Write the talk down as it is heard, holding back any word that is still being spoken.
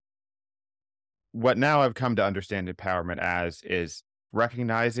what now I've come to understand empowerment as is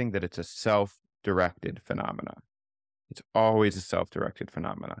recognizing that it's a self-directed phenomena. It's always a self-directed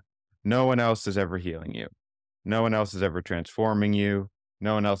phenomena. No one else is ever healing you. No one else is ever transforming you.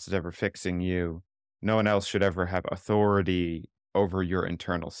 No one else is ever fixing you. No one else should ever have authority over your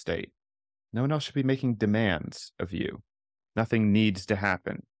internal state. No one else should be making demands of you. Nothing needs to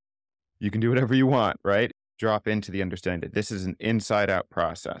happen. You can do whatever you want, right? Drop into the understanding that this is an inside out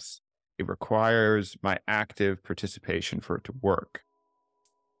process. It requires my active participation for it to work.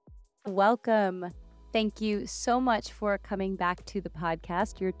 Welcome. Thank you so much for coming back to the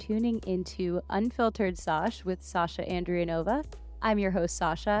podcast. You're tuning into Unfiltered Sosh with Sasha Andrianova. I'm your host,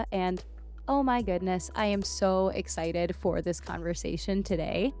 Sasha, and oh my goodness, I am so excited for this conversation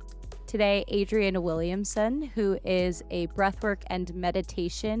today. Today, Adrian Williamson, who is a breathwork and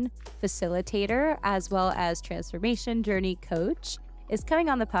meditation facilitator, as well as transformation journey coach, is coming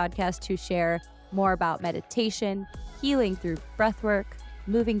on the podcast to share more about meditation, healing through breathwork,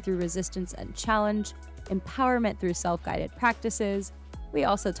 moving through resistance and challenge, empowerment through self-guided practices. We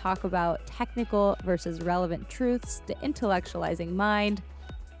also talk about technical versus relevant truths, the intellectualizing mind,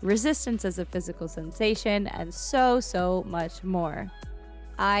 resistance as a physical sensation, and so much more.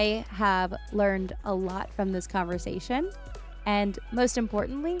 I have learned a lot from this conversation, and most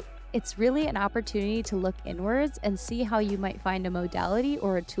importantly, it's really an opportunity to look inwards and see how you might find a modality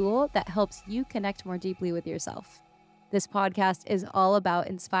or a tool that helps you connect more deeply with yourself. This podcast is all about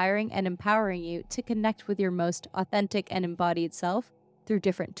inspiring and empowering you to connect with your most authentic and embodied self through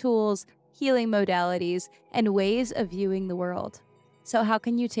different tools, healing modalities, and ways of viewing the world. So how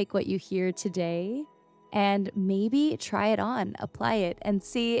can you take what you hear today and maybe try it on, apply it, and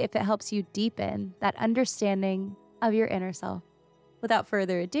see if it helps you deepen that understanding of your inner self? Without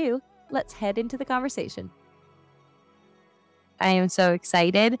further ado, let's head into the conversation. I am so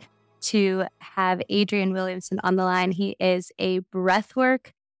excited to have Adrian Williamson on the line. He is a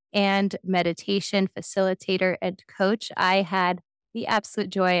breathwork and meditation facilitator and coach. I had the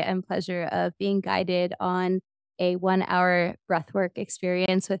absolute joy and pleasure of being guided on a 1-hour breathwork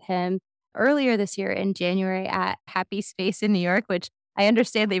experience with him earlier this year in January at Happy Space in New York, which I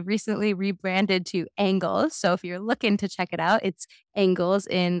understand they've recently rebranded to Angles. So if you're looking to check it out, it's Angles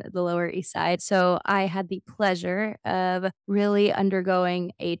in the Lower East Side. So I had the pleasure of really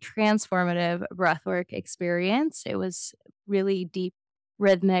undergoing a transformative breathwork experience. It was really deep,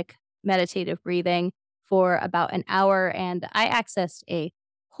 rhythmic, meditative breathing for about an hour, and I accessed a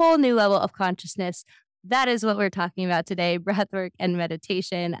whole new level of consciousness. That is what we're talking about today, breathwork and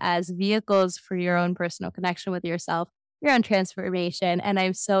meditation as vehicles for your own personal connection with yourself, your own transformation. And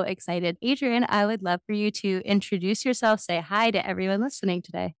I'm so excited. Adrian, I would love for you to introduce yourself, say hi to everyone listening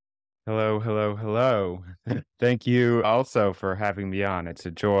today. Hello, hello, hello. Thank you also for having me on. It's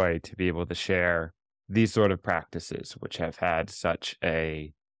a joy to be able to share these sort of practices, which have had such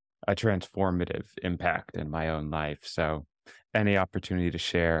a transformative impact in my own life. So any opportunity to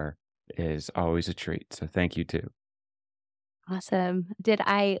share is always a treat. So thank you too. Awesome. Did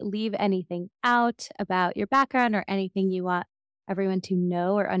I leave anything out about your background or anything you want everyone to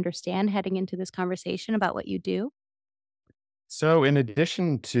know or understand heading into this conversation about what you do? So in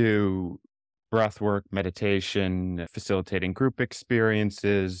addition to breathwork, meditation, facilitating group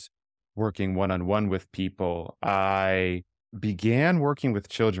experiences, working one-on-one with people, I began working with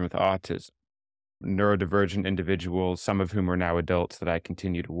children with autism, neurodivergent individuals, some of whom are now adults that I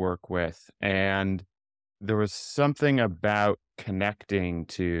continue to work with. And there was something about connecting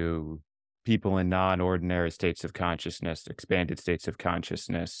to people in non-ordinary states of consciousness, expanded states of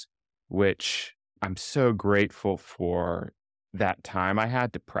consciousness, which I'm so grateful for that time I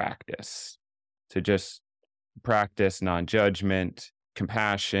had to practice, to just practice non-judgment,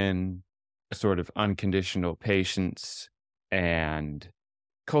 compassion, a sort of unconditional patience, and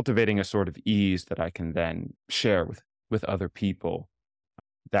cultivating a sort of ease that I can then share with other people.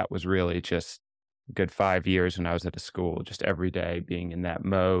 That was really just a good 5 years when I was at a school, just every day being in that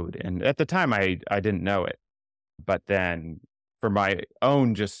mode. And at the time, I didn't know it. But then for my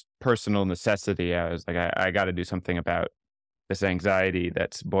own just personal necessity, I was like, I got to do something about this anxiety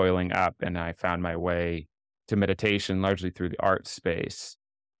that's boiling up. And I found my way to meditation largely through the art space.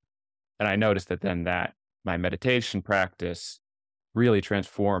 And I noticed that then that my meditation practice really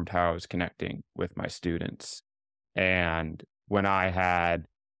transformed how I was connecting with my students. And when I had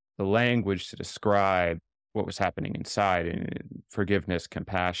the language to describe what was happening inside and forgiveness,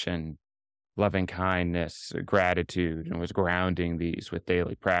 compassion, loving kindness, gratitude, and was grounding these with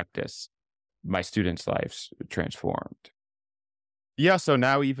daily practice, my students' lives transformed. Yeah, so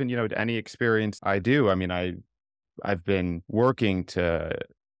now even, any experience I do, I mean, I've been working to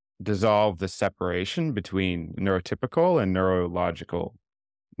dissolve the separation between neurotypical and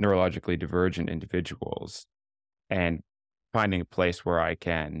neurologically divergent individuals, and finding a place where I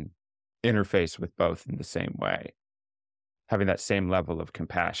can interface with both in the same way, having that same level of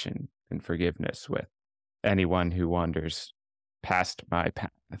compassion and forgiveness with anyone who wanders past my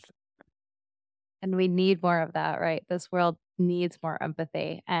path. And we need more of that, right? This world needs more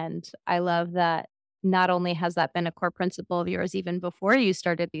empathy. And I love that not only has that been a core principle of yours even before you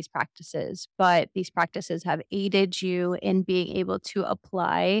started these practices, but these practices have aided you in being able to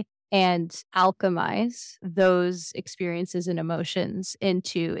apply and alchemize those experiences and emotions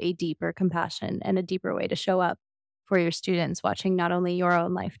into a deeper compassion and a deeper way to show up for your students, watching not only your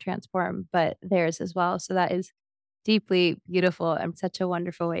own life transform, but theirs as well. So that is deeply beautiful and such a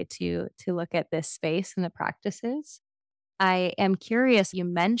wonderful way to look at this space and the practices. I am curious, you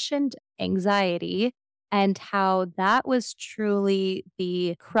mentioned anxiety and how that was truly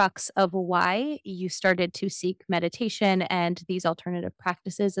the crux of why you started to seek meditation and these alternative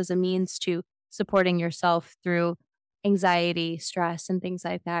practices as a means to supporting yourself through anxiety, stress, and things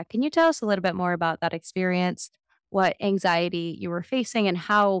like that. Can you tell us a little bit more about that experience? What anxiety you were facing and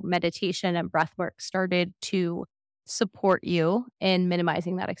how meditation and breath work started to support you in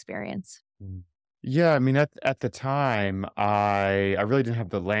minimizing that experience? Mm. Yeah, I mean, at the time, I really didn't have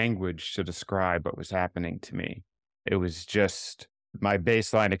the language to describe what was happening to me. It was just my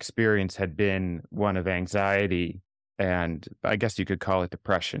baseline experience had been one of anxiety, and I guess you could call it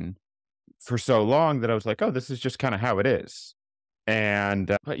depression, for so long that I was like, "Oh, this is just kinda how it is."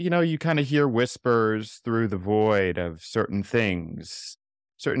 And, but, you kinda hear whispers through the void of certain things,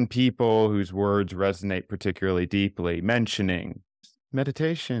 certain people whose words resonate particularly deeply, mentioning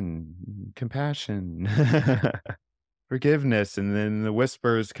meditation, compassion, forgiveness, and then the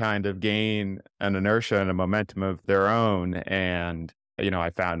whispers kind of gain an inertia and a momentum of their own, and, I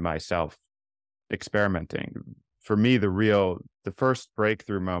found myself experimenting. For me, the first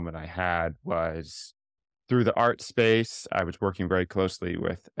breakthrough moment I had was through the art space. I was working very closely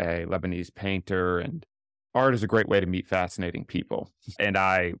with a Lebanese painter, and art is a great way to meet fascinating people. And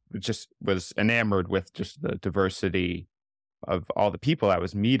I just was enamored with just the diversity of all the people I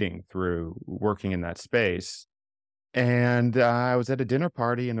was meeting through working in that space. And I was at a dinner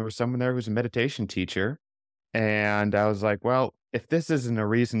party, and there was someone there who's a meditation teacher. And I was like, well, if this isn't a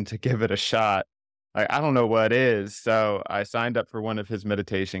reason to give it a shot, I don't know what is. So I signed up for one of his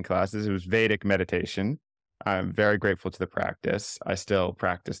meditation classes. It was Vedic meditation. I'm very grateful to the practice. I still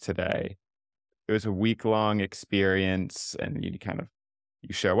practice today. It was a week-long experience, and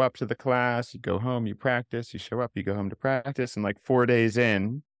you show up to the class, you go home, you practice, you show up, you go home to practice, and, like, 4 days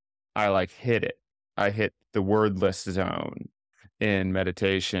in, I, like, hit it. I hit the wordless zone in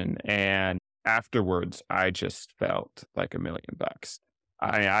meditation, and afterwards, I just felt like $1,000,000.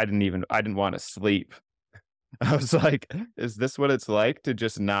 I didn't wanna sleep. I was like, "Is this what it's like to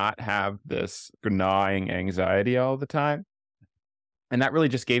just not have this gnawing anxiety all the time?" And that really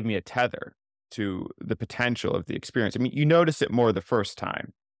just gave me a tether to the potential of the experience. I mean, you notice it more the first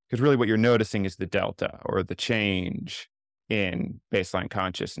time, because really what you're noticing is the delta or the change in baseline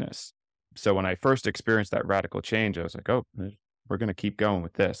consciousness. So when I first experienced that radical change, I was like, "Oh, we're going to keep going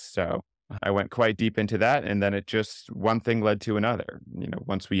with this." So I went quite deep into that. And then it just, one thing led to another.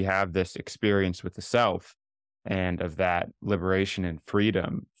 Once we have this experience with the self and of that liberation and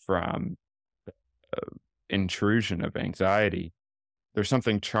freedom from intrusion of anxiety, there's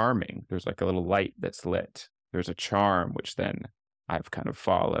something charming. There's like a little light that's lit. There's a charm which then I've kind of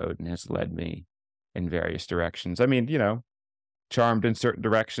followed and has led me in various directions. I mean, charmed in certain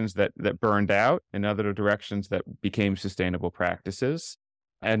directions that burned out, in other directions that became sustainable practices.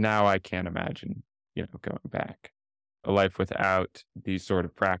 And now I can't imagine, going back. A life without these sort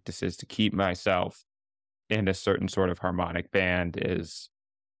of practices to keep myself in a certain sort of harmonic band is,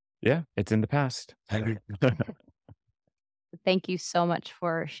 yeah, it's in the past. Thank you so much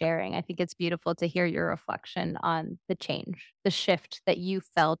for sharing. I think it's beautiful to hear your reflection on the change, the shift that you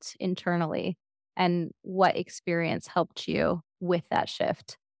felt internally, and what experience helped you with that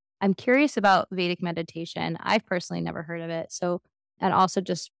shift. I'm curious about Vedic meditation. I've personally never heard of it. So, and also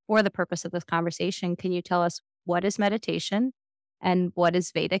just for the purpose of this conversation, can you tell us what is meditation and what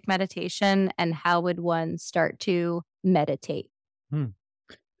is Vedic meditation and how would one start to meditate? Hmm.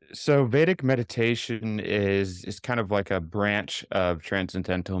 So Vedic meditation is kind of like a branch of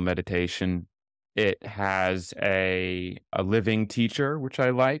transcendental meditation. It has a living teacher, which I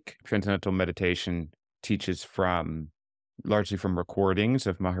like. Transcendental meditation teaches largely from recordings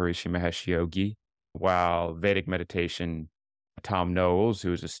of Maharishi Mahesh Yogi, while Vedic meditation, Tom Knowles,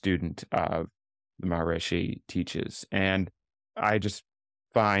 who is a student of the Maharishi, teaches. And I just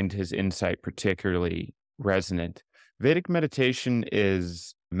find his insight particularly resonant. Vedic meditation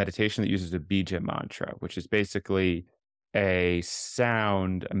is meditation that uses a bija mantra, which is basically a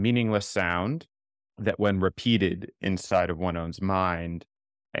sound, a meaningless sound that, when repeated inside of one's mind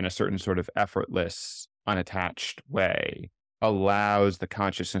in a certain sort of effortless, unattached way, allows the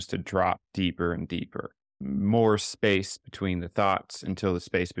consciousness to drop deeper and deeper, more space between the thoughts until the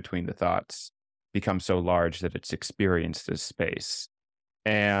space between the thoughts becomes so large that it's experienced as space.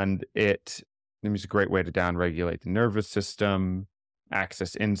 And it's a great way to downregulate the nervous system,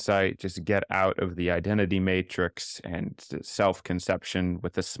 access insight, just get out of the identity matrix and self conception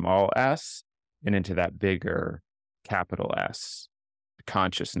with a small s and into that bigger capital S,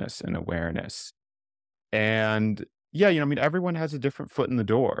 consciousness and awareness. And yeah, everyone has a different foot in the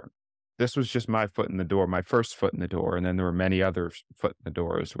door. This was just my foot in the door, my first foot in the door. And then there were many other foot in the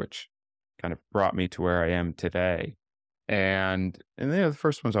doors, which kind of brought me to where I am today. And the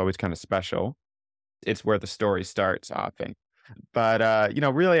first one's always kind of special. It's where the story starts often. But,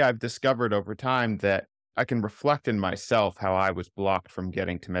 really, I've discovered over time that I can reflect in myself how I was blocked from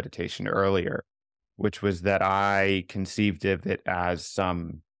getting to meditation earlier, which was that I conceived of it as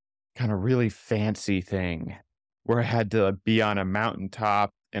some kind of really fancy thing where I had to be on a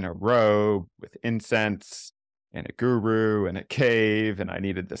mountaintop in a robe with incense and a guru and a cave. And I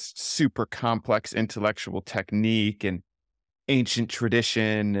needed this super complex intellectual technique and ancient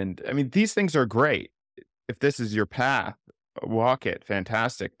tradition. And I mean, these things are great. If this is your path, walk it,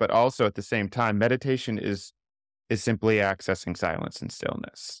 fantastic. But also at the same time, meditation is simply accessing silence and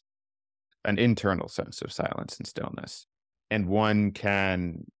stillness, an internal sense of silence and stillness. And one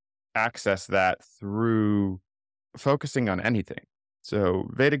can access that through focusing on anything. So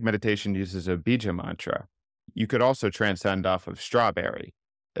Vedic meditation uses a bija mantra. You could also transcend off of strawberry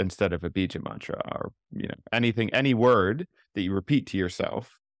instead of a bija mantra, or anything, any word that you repeat to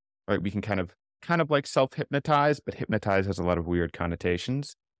yourself. Right? We can kind of like self-hypnotize, but hypnotize has a lot of weird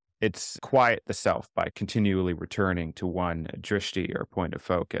connotations. It's quiet the self by continually returning to one drishti or point of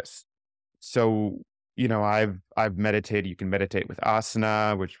focus. So, I've meditated. You can meditate with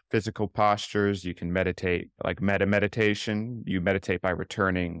asana, which physical postures. You can meditate like meta meditation. You meditate by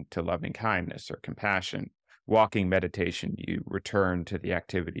returning to loving kindness or compassion. Walking meditation, you return to the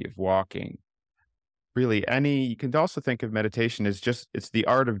activity of walking. Really, you can also think of meditation as it's the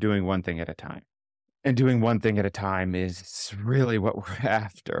art of doing one thing at a time. And doing one thing at a time is really what we're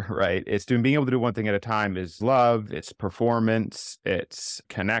after, right? Being able to do one thing at a time is love, it's performance, it's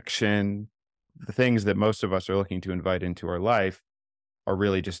connection. The things that most of us are looking to invite into our life are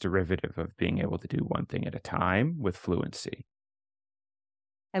really just derivative of being able to do one thing at a time with fluency.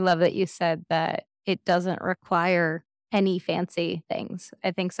 I love that you said that it doesn't require any fancy things.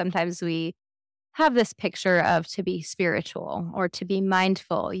 I think sometimes we have this picture of, to be spiritual or to be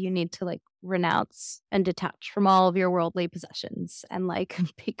mindful, you need to like renounce and detach from all of your worldly possessions and like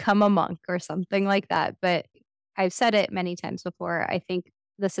become a monk or something like that. But I've said it many times before. I think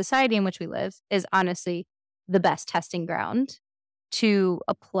the society in which we live is honestly the best testing ground to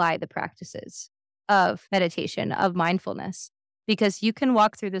apply the practices of meditation, of mindfulness, because you can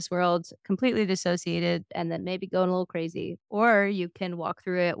walk through this world completely dissociated and then maybe going a little crazy, or you can walk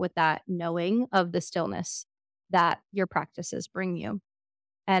through it with that knowing of the stillness that your practices bring you.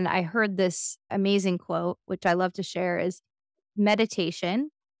 And I heard this amazing quote, which I love to share, is meditation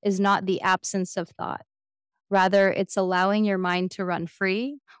is not the absence of thought. Rather, it's allowing your mind to run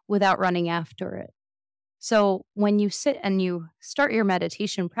free without running after it. So when you sit and you start your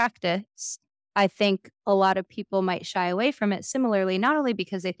meditation practice, I think a lot of people might shy away from it similarly, not only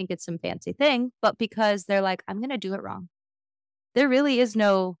because they think it's some fancy thing, but because they're like, I'm going to do it wrong. There really is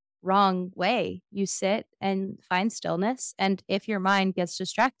no wrong way. You sit and find stillness. And if your mind gets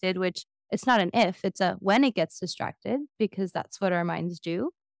distracted, which it's not an if, it's a when it gets distracted, because that's what our minds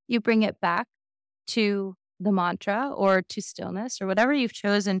do, you bring it back to the mantra or to stillness or whatever you've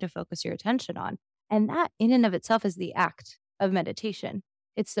chosen to focus your attention on. And that in and of itself is the act of meditation.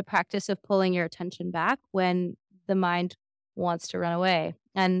 It's the practice of pulling your attention back when the mind wants to run away.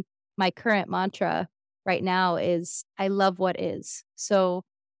 And my current mantra right now is, I love what is. So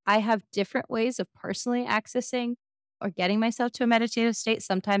I have different ways of personally accessing or getting myself to a meditative state.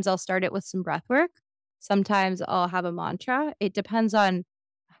 Sometimes I'll start it with some breath work. Sometimes I'll have a mantra. It depends on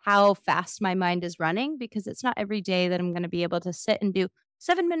how fast my mind is running, because it's not every day that I'm going to be able to sit and do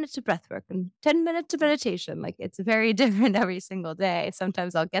 7 minutes of breath work and 10 minutes of meditation. Like, it's very different every single day.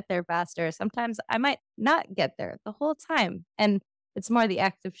 Sometimes I'll get there faster. Sometimes I might not get there the whole time. And it's more the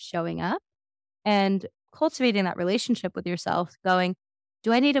act of showing up and cultivating that relationship with yourself, going,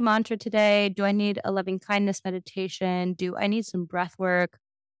 do I need a mantra today? Do I need a loving kindness meditation? Do I need some breath work?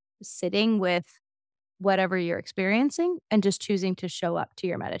 sitting with whatever you're experiencing and just choosing to show up to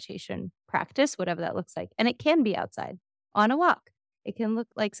your meditation practice, whatever that looks like. And it can be outside on a walk. It can look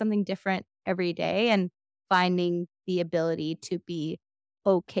like something different every day and finding the ability to be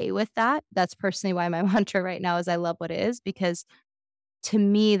okay with that. That's personally why my mantra right now is I love what is, because to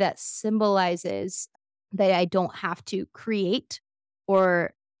me that symbolizes that I don't have to create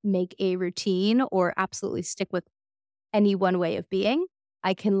or make a routine or absolutely stick with any one way of being.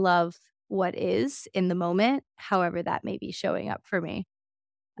 I can love what is in the moment, however that may be showing up for me.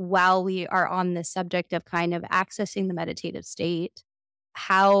 While we are on this subject of kind of accessing the meditative state,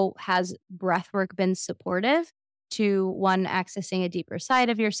 how has breathwork been supportive to one accessing a deeper side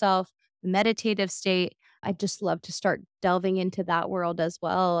of yourself, the meditative state? I'd just love to start delving into that world as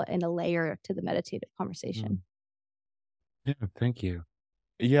well in a layer to the meditative Mm. conversation. Yeah, thank you.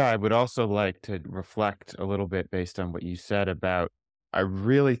 Yeah, I would also like to reflect a little bit based on what you said about I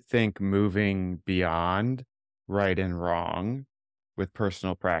really think moving beyond right and wrong with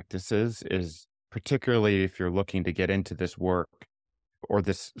personal practices is particularly if you're looking to get into this work or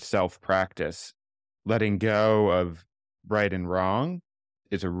this self practice, letting go of right and wrong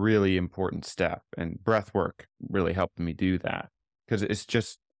is a really important step. And breath work really helped me do that because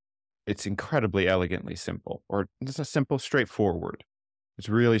it's incredibly elegantly simple, or it's a simple, straightforward. It's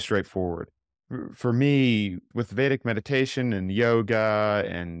really straightforward. For me, with Vedic meditation and yoga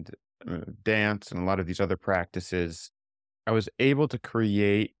and dance and a lot of these other practices, I was able to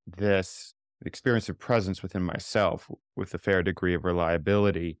create this experience of presence within myself with a fair degree of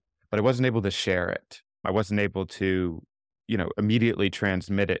reliability, but I wasn't able to share it. I wasn't able to, immediately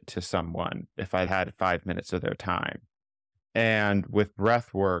transmit it to someone if I had 5 minutes of their time. And with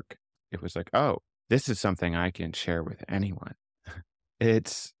breath work, it was like, oh, this is something I can share with anyone.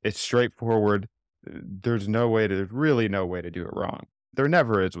 It's straightforward. There's really no way to do it wrong. There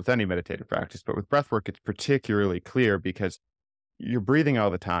never is with any meditative practice, but with breath work, it's particularly clear because you're breathing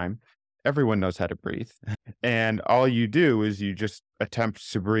all the time. Everyone knows how to breathe. And all you do is you just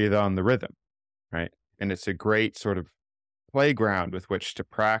attempt to breathe on the rhythm, right? And it's a great sort of playground with which to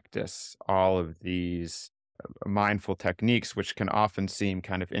practice all of these mindful techniques, which can often seem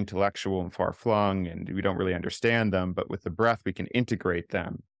kind of intellectual and far flung, and we don't really understand them. But with the breath, we can integrate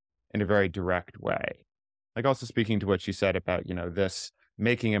them in a very direct way. Like also speaking to what you said about, this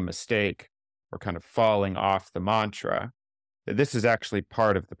making a mistake or kind of falling off the mantra, that this is actually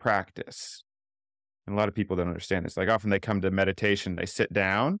part of the practice. And a lot of people don't understand this. Like often they come to meditation, they sit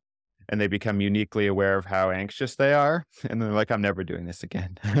down and they become uniquely aware of how anxious they are. And they're like, I'm never doing this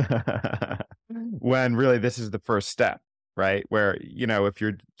again. When really this is the first step, right? Where, if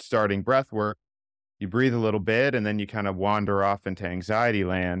you're starting breath work, you breathe a little bit and then you kind of wander off into anxiety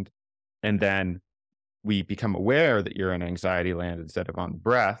land. And then we become aware that you're in anxiety land instead of on the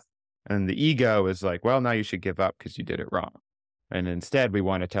breath. And the ego is like, well, now you should give up because you did it wrong. And instead, we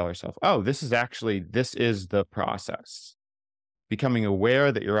want to tell ourselves, oh, this is the process. Becoming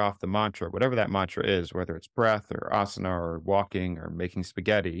aware that you're off the mantra, whatever that mantra is, whether it's breath or asana or walking or making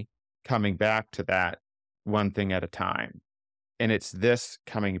spaghetti, coming back to that one thing at a time. And it's this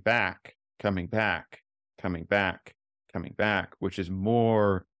coming back, coming back, coming back, coming back, which is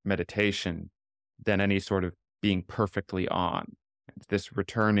more meditation than any sort of being perfectly on. It's this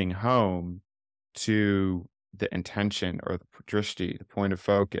returning home to the intention or the drishti, the point of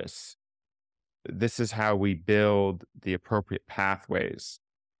focus. This is how we build the appropriate pathways,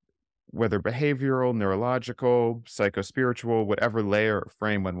 whether behavioral, neurological, psychospiritual, whatever layer or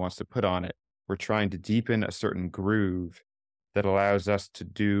frame one wants to put on it. We're trying to deepen a certain groove that allows us to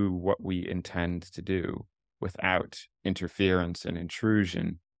do what we intend to do without interference and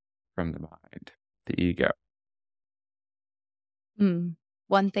intrusion from the mind, the ego. Mm.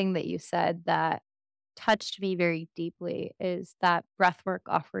 One thing that you said that touched me very deeply is that breathwork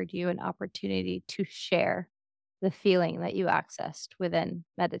offered you an opportunity to share the feeling that you accessed within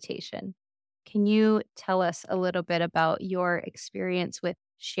meditation. Can you tell us a little bit about your experience with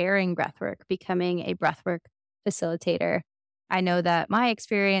sharing breathwork, becoming a breathwork facilitator? I know that my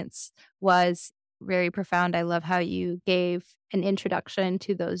experience was very profound. I love how you gave an introduction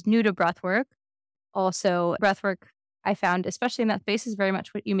to those new to breathwork. Also, breathwork, I found, especially in that space, is very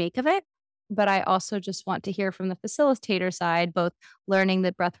much what you make of it. But I also just want to hear from the facilitator side, both learning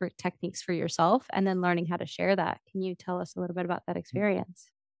the breathwork techniques for yourself and then learning how to share that. Can you tell us a little bit about that experience?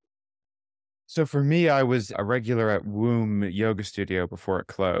 So for me, I was a regular at Womb Yoga Studio before it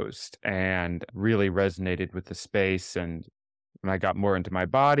closed and really resonated with the space. And when I got more into my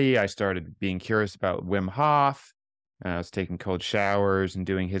body, I started being curious about Wim Hof. I was taking cold showers and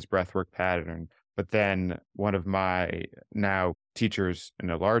doing his breathwork pattern. But then one of my now teachers in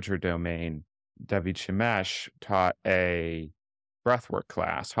a larger domain, David Shemesh, taught a breathwork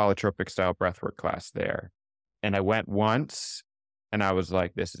class, holotropic style breathwork class there. And I went once and I was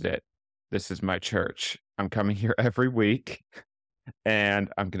like, this is it. This is my church. I'm coming here every week and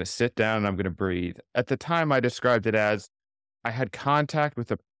I'm going to sit down and I'm going to breathe. At the time, I described it as I had contact with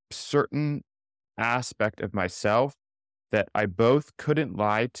a certain aspect of myself that I both couldn't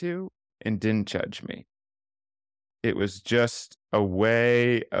lie to and didn't judge me. It was just a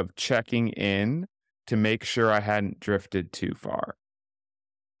way of checking in to make sure I hadn't drifted too far.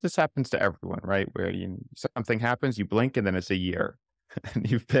 This happens to everyone, right? Where something happens, you blink, and then it's a year, and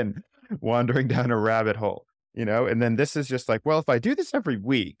you've been wandering down a rabbit hole, And then this is just like, well, if I do this every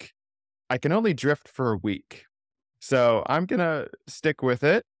week, I can only drift for a week. So I'm gonna stick with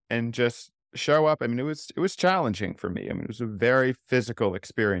it and just show up. I mean, it was challenging for me. I mean, it was a very physical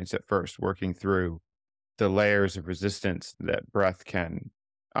experience at first, working through the layers of resistance that breath can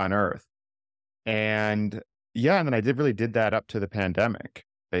unearth. And yeah, and then I did that up to the pandemic,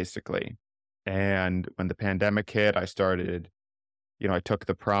 basically. And when the pandemic hit, I took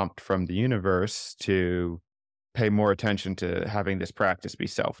the prompt from the universe to pay more attention to having this practice be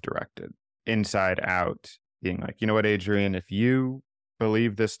self-directed, inside out, being like, you know what, Adrian, if you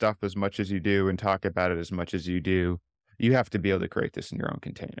believe this stuff as much as you do and talk about it as much as you do, you have to be able to create this in your own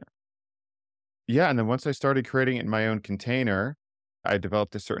container. Yeah, and then once I started creating it in my own container, I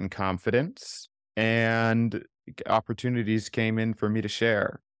developed a certain confidence and opportunities came in for me to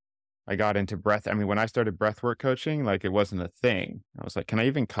share. I got into breath. I mean, when I started breathwork coaching, like it wasn't a thing. I was like, can I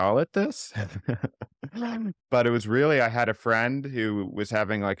even call it this? But it was really, I had a friend who was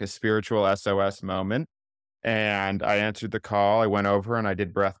having like a spiritual SOS moment. And I answered the call. I went over and I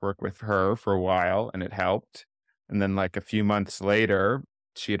did breathwork with her for a while and it helped. And then, like a few months later,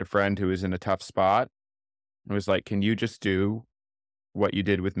 she had a friend who was in a tough spot and was like, can you just do what you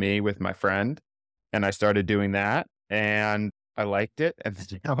did with me with my friend? And I started doing that and I liked it. And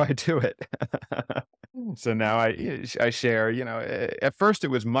now I do it. So now I share, at first it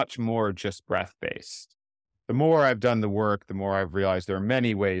was much more just breath based. The more I've done the work, the more I've realized there are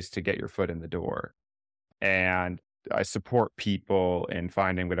many ways to get your foot in the door. And I support people in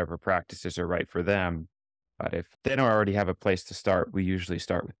finding whatever practices are right for them. But if they don't already have a place to start, we usually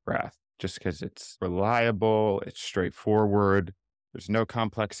start with breath just because it's reliable, it's straightforward. There's no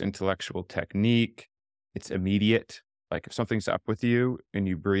complex intellectual technique. It's immediate. Like if something's up with you and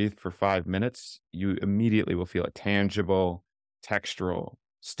you breathe for 5 minutes, you immediately will feel a tangible, textural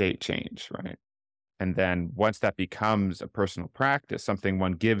state change, right? And then once that becomes a personal practice, something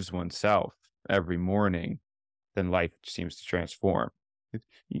one gives oneself every morning, then life seems to transform.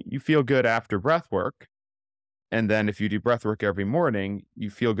 You feel good after breath work. And then if you do breath work every morning, you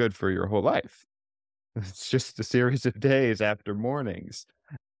feel good for your whole life. It's just a series of days after mornings.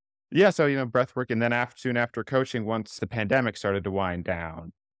 Yeah. So, breath work. And then soon after coaching, once the pandemic started to wind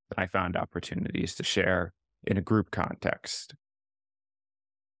down, I found opportunities to share in a group context.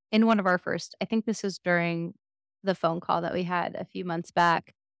 In one of our first, I think this was during the phone call that we had a few months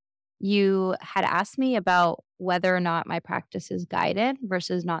back, you had asked me about whether or not my practice is guided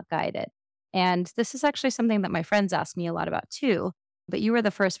versus not guided. And this is actually something that my friends ask me a lot about too, but you were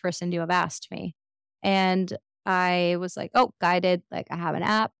the first person to have asked me. And I was like, oh, guided. Like I have an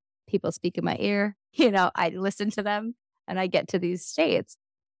app, people speak in my ear, I listen to them and I get to these states.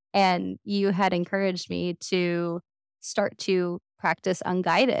 And you had encouraged me to start to practice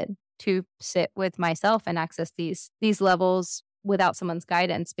unguided, to sit with myself and access these levels without someone's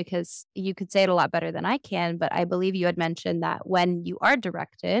guidance, because you could say it a lot better than I can. But I believe you had mentioned that when you are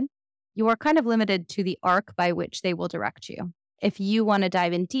directed, you are kind of limited to the arc by which they will direct you. If you want to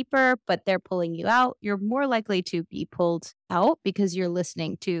dive in deeper, but they're pulling you out, you're more likely to be pulled out because you're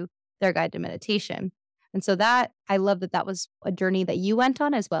listening to their guided meditation. And so that I love that was a journey that you went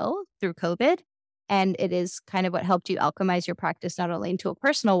on as well through COVID. And it is kind of what helped you alchemize your practice, not only into a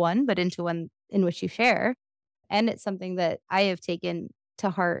personal one, but into one in which you share. And it's something that I have taken to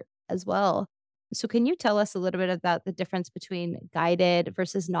heart as well. So can you tell us a little bit about the difference between guided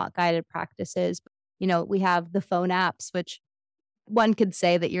versus not guided practices? We have the phone apps, which one could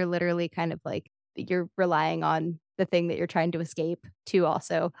say that you're literally kind of like you're relying on the thing that you're trying to escape to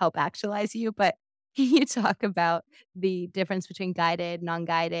also help actualize you. But can you talk about the difference between guided,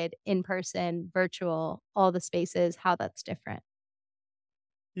 non-guided, in-person, virtual, all the spaces, how that's different?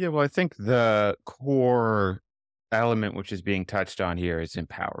 Yeah, well, I think the core element which is being touched on here is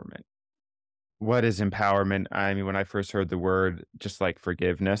empowerment. What is empowerment? I mean, when I first heard the word, just like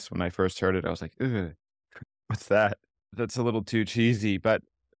forgiveness, when I first heard it, I was like, ugh, what's that? That's a little too cheesy. But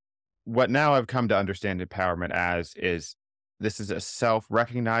what now I've come to understand empowerment as is this is a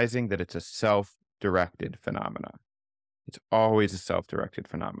recognizing that it's a self-directed phenomena. It's always a self-directed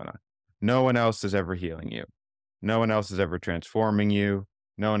phenomena. No one else is ever healing you. No one else is ever transforming you.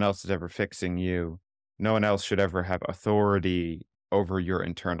 No one else is ever fixing you. No one else should ever have authority over your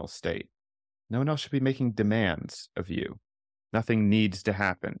internal state. No one else should be making demands of you. Nothing needs to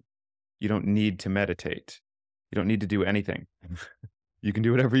happen. You don't need to meditate. You don't need to do anything. You can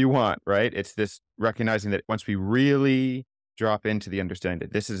do whatever you want, right? It's this recognizing that once we really drop into the understanding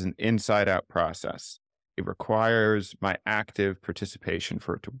that this is an inside out process, it requires my active participation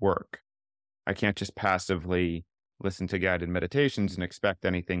for it to work. I can't just passively listen to guided meditations and expect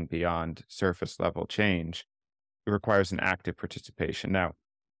anything beyond surface level change. It requires an active participation. Now,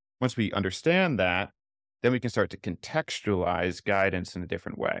 once we understand that, then we can start to contextualize guidance in a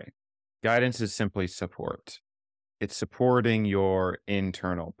different way. Guidance is simply support. It's supporting your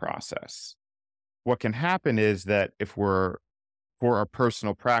internal process. What can happen is that if we're, for our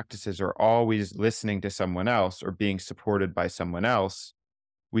personal practices, are always listening to someone else or being supported by someone else,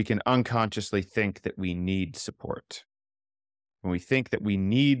 we can unconsciously think that we need support. When we think that we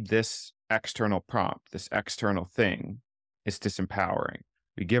need this external prompt, this external thing, it's disempowering.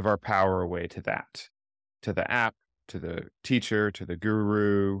 We give our power away to that, to the app, to the teacher, to the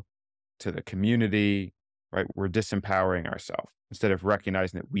guru, to the community, right? We're disempowering ourselves instead of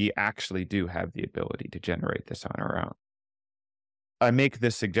recognizing that we actually do have the ability to generate this on our own. I make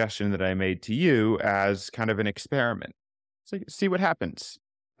this suggestion that I made to you as kind of an experiment. So see what happens.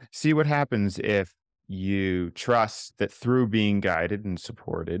 See what happens if you trust that through being guided and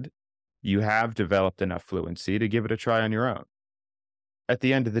supported, you have developed enough fluency to give it a try on your own. At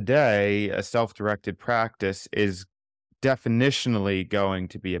the end of the day, a self-directed practice is definitionally going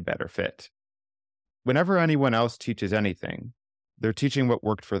to be a better fit. Whenever anyone else teaches anything, they're teaching what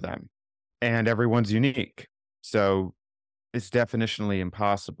worked for them, and everyone's unique. So it's definitionally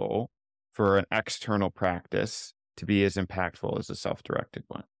impossible for an external practice to be as impactful as a self-directed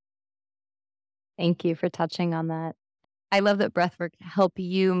one. Thank you for touching on that. I love that breathwork help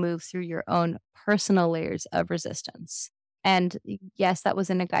you move through your own personal layers of resistance. And yes, that was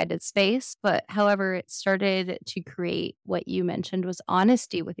in a guided space, but however, it started to create what you mentioned was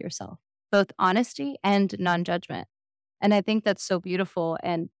honesty with yourself, both honesty and non judgment. And I think that's so beautiful.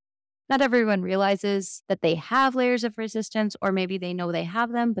 And not everyone realizes that they have layers of resistance, or maybe they know they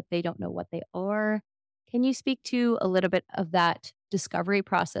have them, but they don't know what they are. Can you speak to a little bit of that discovery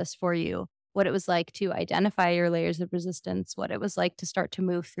process for you? What it was like to identify your layers of resistance, what it was like to start to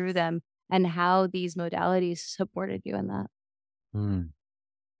move through them, and how these modalities supported you in that? Hmm.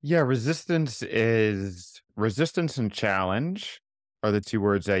 Yeah, resistance and challenge are the two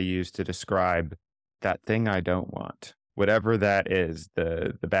words I use to describe that thing I don't want, whatever that is,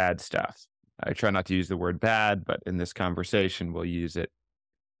 the bad stuff. I try not to use the word bad, but in this conversation, we'll use it.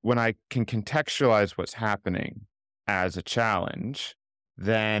 When I can contextualize what's happening as a challenge,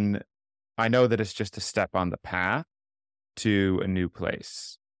 then I know that it's just a step on the path to a new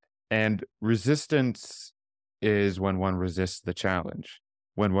place. And resistance is when one resists the challenge,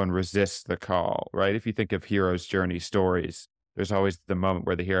 when one resists the call, right? If you think of hero's journey stories, there's always the moment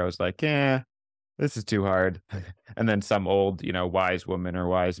where the hero is like, yeah, this is too hard. And then some old, wise woman or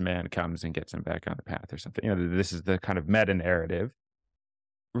wise man comes and gets him back on the path or something. This is the kind of meta narrative.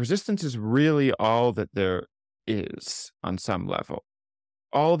 Resistance is really all that there is on some level.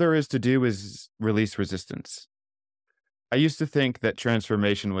 All there is to do is release resistance. I used to think that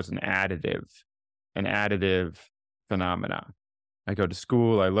transformation was an additive phenomena. I go to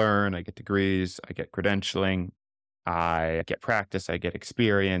school, I learn, I get degrees, I get credentialing, I get practice, I get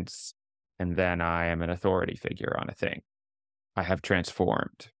experience, and then I am an authority figure on a thing. I have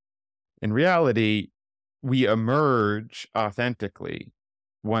transformed. In reality, we emerge authentically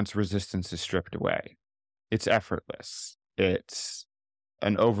once resistance is stripped away. It's effortless. It's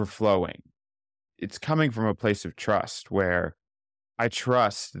an overflowing. It's coming from a place of trust where I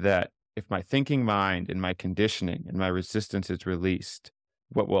trust that if my thinking mind and my conditioning and my resistance is released,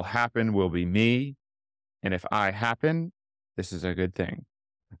 what will happen will be me. And if I happen, this is a good thing.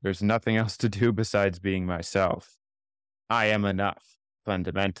 There's nothing else to do besides being myself. I am enough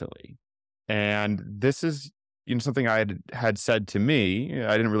fundamentally. And this is, something I had said to me.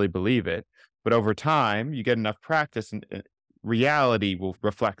 I didn't really believe it, but over time, you get enough practice, and reality will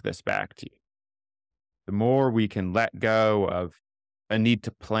reflect this back to you. The more we can let go of a need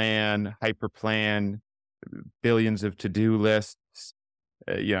to plan, hyper plan, billions of to-do lists.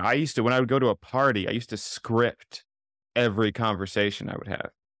 I used to, when I would go to a party, I used to script every conversation I would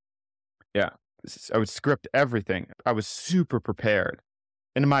have. Yeah. I would script everything. I was super prepared.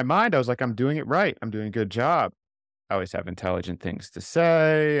 And in my mind, I was like, I'm doing it right. I'm doing a good job. I always have intelligent things to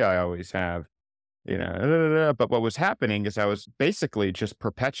say. I always have, da, da, da. But what was happening is I was basically just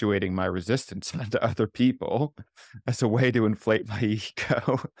perpetuating my resistance onto other people as a way to inflate my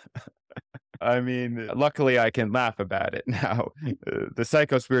ego. I mean, luckily I can laugh about it now. The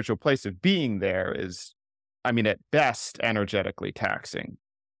psycho-spiritual place of being there is, I mean, at best, energetically taxing,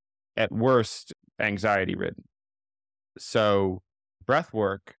 at worst, anxiety ridden. So, breath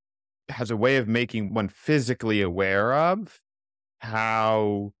work has a way of making one physically aware of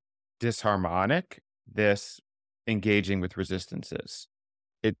how disharmonic this engaging with resistance is.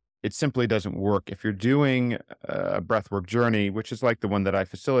 It simply doesn't work. If you're doing a breathwork journey, which is like the one that I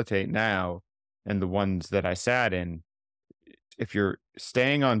facilitate now and the ones that I sat in, if you're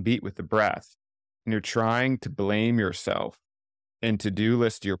staying on beat with the breath and you're trying to blame yourself and to-do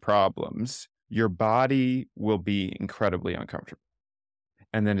list your problems, your body will be incredibly uncomfortable.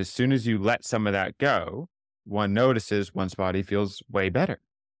 And then as soon as you let some of that go, one notices one's body feels way better.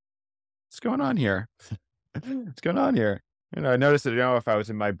 What's going on here? What's going on here? I noticed that, if I was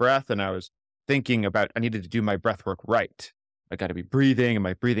in my breath and I was thinking about, I needed to do my breath work right. I got to be breathing and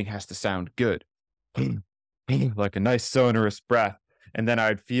my breathing has to sound good. Like a nice sonorous breath. And then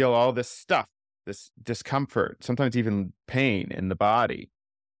I'd feel all this stuff, this discomfort, sometimes even pain in the body.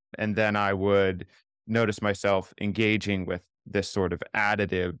 And then I would notice myself engaging with this sort of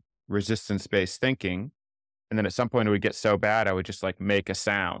additive resistance-based thinking. And then at some point it would get so bad, I would just like make a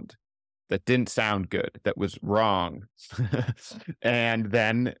sound that didn't sound good, that was wrong. And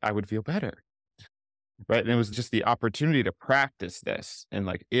then I would feel better. Right. And it was just the opportunity to practice this and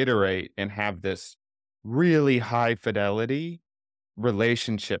like iterate and have this really high fidelity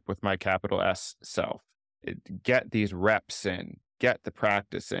relationship with my capital S self. Get these reps in, get the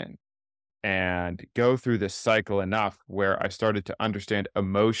practice in, and go through this cycle enough where I started to understand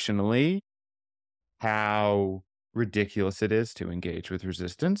emotionally how ridiculous it is to engage with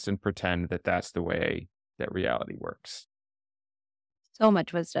resistance and pretend that that's the way that reality works. So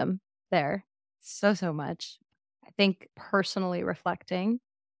much wisdom there. So much. I think personally reflecting,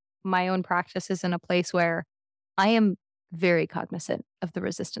 my own practice is in a place where I am very cognizant of the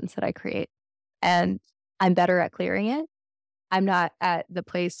resistance that I create, and I'm better at clearing it. I'm not at the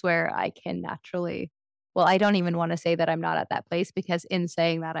place where I can naturally, well, I don't even wanna say that I'm not at that place, because in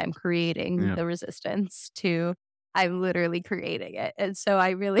saying that, I'm creating Yeah. the resistance to, I'm literally creating it, and so I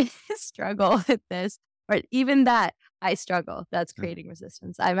really struggle with this, or even that, I struggle. That's Yeah. creating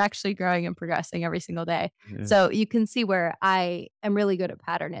resistance. I'm actually growing and progressing every single day. Yeah. So you can see where I am really good at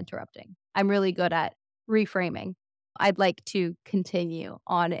pattern interrupting. I'm really good at reframing. I'd like to continue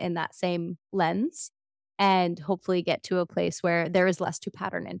on in that same lens and hopefully get to a place where there is less to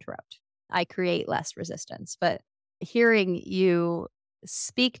pattern interrupt. I create less resistance. But hearing you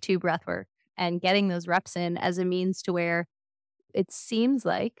speak to breathwork and getting those reps in as a means to where it seems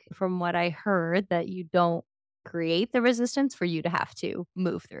like, from what I heard, that you don't create the resistance for you to have to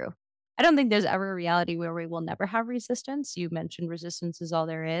move through. I don't think there's ever a reality where we will never have resistance. You mentioned resistance is all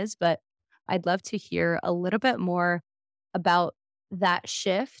there is, but I'd love to hear a little bit more about that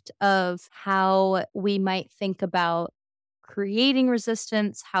shift of how we might think about creating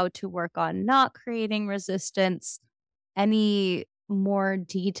resistance, how to work on not creating resistance, any more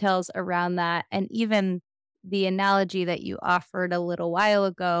details around that. And even the analogy that you offered a little while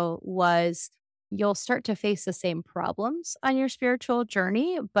ago was, you'll start to face the same problems on your spiritual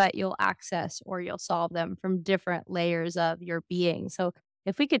journey, but you'll access or you'll solve them from different layers of your being. So,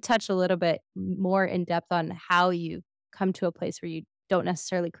 if we could touch a little bit more in depth on how you come to a place where you don't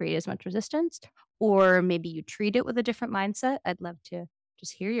necessarily create as much resistance, or maybe you treat it with a different mindset, I'd love to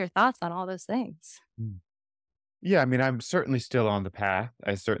just hear your thoughts on all those things. Mm. Yeah, I mean, I'm certainly still on the path.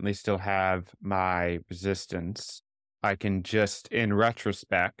 I certainly still have my resistance. I can just, in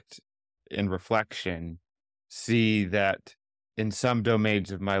retrospect, in reflection, see that in some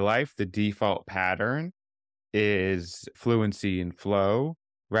domains of my life, the default pattern is fluency and flow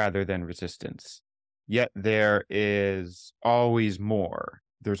rather than resistance. Yet there is always more.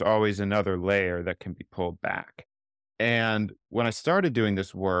 There's always another layer that can be pulled back. And when I started doing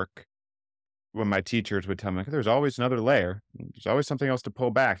this work, when my teachers would tell me, there's always another layer, there's always something else to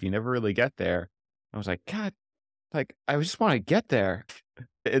pull back. You never really get there. I was like, God, like, I just want to get there.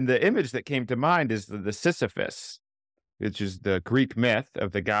 And the image that came to mind is the Sisyphus, which is the Greek myth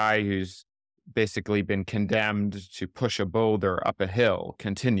of the guy who's basically been condemned to push a boulder up a hill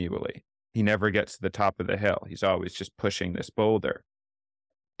continually. He never gets to the top of the hill. He's always just pushing this boulder.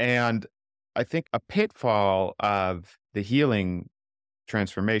 And I think a pitfall of the healing,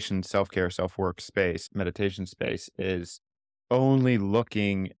 transformation, self-care, self-work space, meditation space is only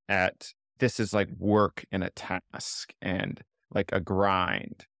looking at this is like work and a task and like a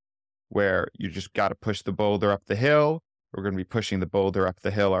grind where you just got to push the boulder up the hill. We're going to be pushing the boulder up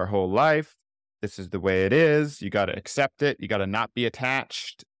the hill our whole life. This is the way it is. You got to accept it. You got to not be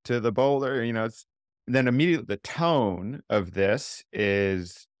attached to the boulder. Then immediately the tone of this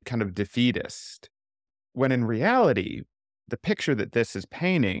is kind of defeatist. When in reality, the picture that this is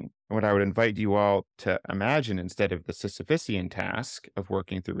painting, and what I would invite you all to imagine instead of the Sisyphusian task of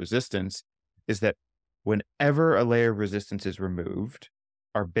working through resistance, is that whenever a layer of resistance is removed,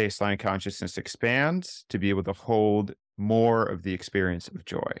 our baseline consciousness expands to be able to hold more of the experience of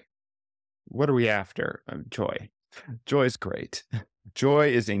joy. What are we after? Joy. Joy is great. Joy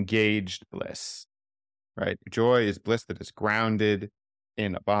is engaged bliss, right? Joy is bliss that is grounded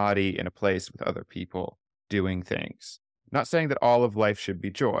in a body, in a place with other people doing things. Not saying that all of life should be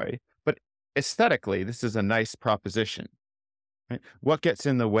joy, but aesthetically, this is a nice proposition. Right? What gets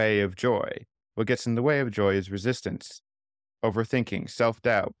in the way of joy? What gets in the way of joy is resistance, overthinking,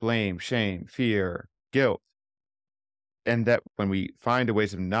 self-doubt, blame, shame, fear, guilt. And that when we find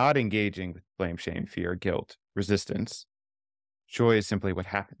ways of not engaging with blame, shame, fear, guilt, resistance, joy is simply what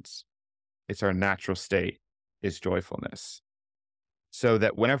happens. It's our natural state, is joyfulness. So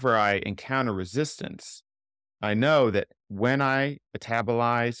that whenever I encounter resistance, I know that when I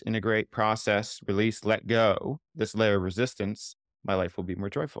metabolize, integrate, process, release, let go, this layer of resistance, my life will be more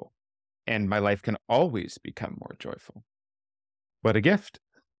joyful. And my life can always become more joyful. What a gift.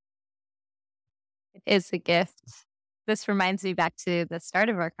 It is a gift. This reminds me back to the start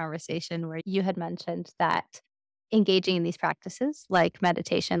of our conversation where you had mentioned that engaging in these practices like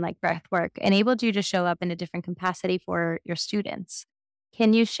meditation, like breath work, enabled you to show up in a different capacity for your students.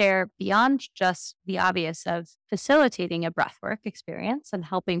 Can you share beyond just the obvious of facilitating a breathwork experience and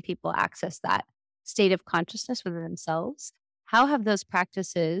helping people access that state of consciousness within themselves? How have those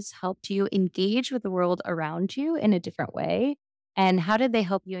practices helped you engage with the world around you in a different way? And how did they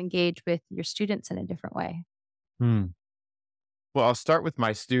help you engage with your students in a different way? Hmm. Well, I'll start with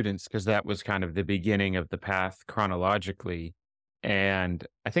my students because that was kind of the beginning of the path chronologically. And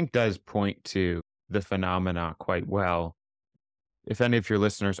I think does point to the phenomena quite well. If any of your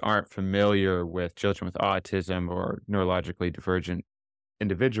listeners aren't familiar with children with autism or neurologically divergent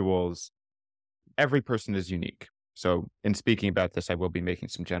individuals, every person is unique. So, in speaking about this, I will be making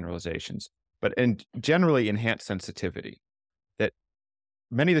some generalizations, but in generally enhanced sensitivity. That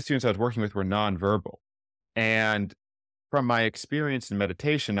many of the students I was working with were nonverbal. And from my experience in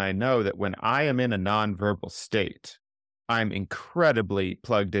meditation, I know that when I am in a nonverbal state, I'm incredibly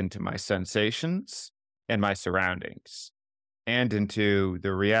plugged into my sensations and my surroundings and into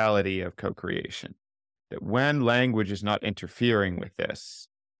the reality of co-creation. That when language is not interfering with this,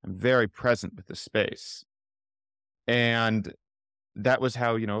 I'm very present with the space. And that was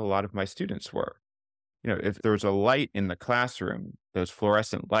how, a lot of my students were. If there was a light in the classroom, those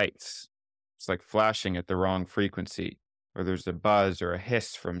fluorescent lights, it's like flashing at the wrong frequency, or there's a buzz or a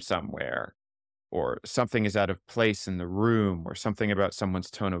hiss from somewhere, or something is out of place in the room, or something about someone's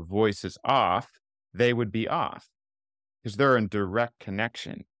tone of voice is off, they would be off because they're in direct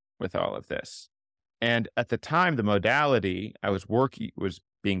connection with all of this. And at the time, the modality I was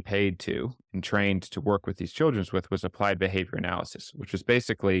being paid to and trained to work with these children with was applied behavior analysis, which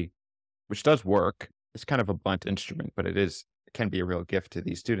does work. It's kind of a blunt instrument, but it can be a real gift to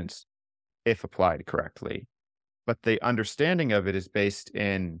these students if applied correctly. But the understanding of it is based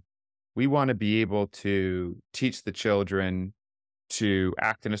in, we want to be able to teach the children to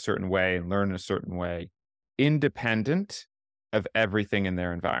act in a certain way and learn in a certain way, independent of everything in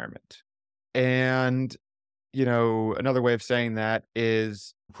their environment. And, another way of saying that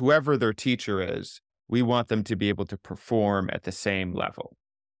is whoever their teacher is, we want them to be able to perform at the same level.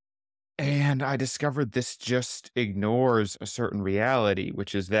 And I discovered this just ignores a certain reality,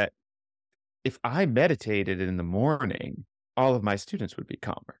 which is that if I meditated in the morning, all of my students would be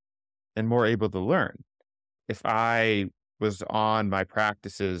calmer and more able to learn. If I was on my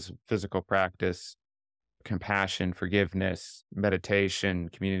practices, physical practice, compassion, forgiveness, meditation,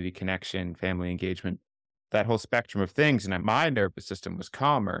 community connection, family engagement, that whole spectrum of things, and my nervous system was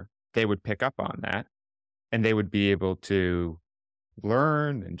calmer, they would pick up on that and they would be able to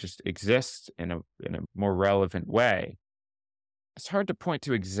learn and just exist in a more relevant way. It's hard to point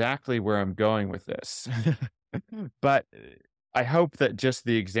to exactly where I'm going with this, but I hope that just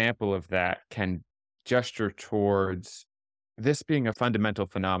the example of that can gesture towards this being a fundamental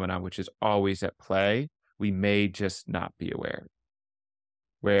phenomenon which is always at play. We may just not be aware.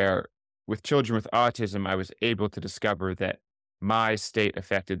 Where with children with autism, I was able to discover that my state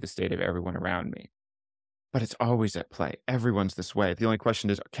affected the state of everyone around me. but it's always at play. Everyone's this way. The only question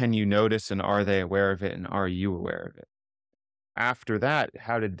is, can you notice and are they aware of it and are you aware of it? After that,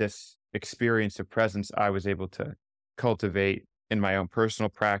 how did this experience of presence I was able to cultivate in my own personal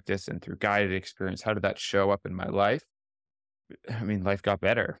practice and through guided experience, how did that show up in my life? I mean, life got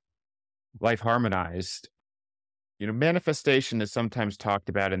better. Life harmonized. Manifestation is sometimes talked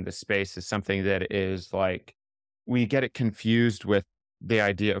about in this space as something that is like, we get it confused with the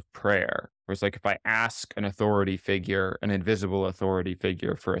idea of prayer. Where it's like, if I ask an authority figure, an invisible authority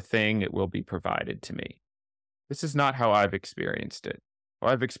figure for a thing, it will be provided to me. This is not how I've experienced it. How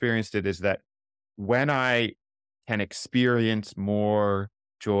I've experienced it is that when I can experience more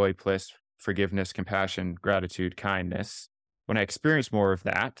joy, bliss, forgiveness, compassion, gratitude, kindness, when I experience more of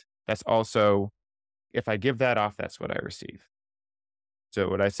that, that's also, if I give that off, that's what I receive. So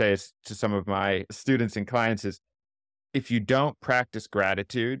what I say is to some of my students and clients is, if you don't practice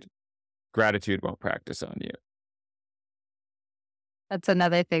gratitude, gratitude won't practice on you. That's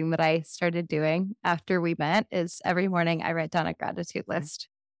another thing that I started doing after we met is every morning I write down a gratitude list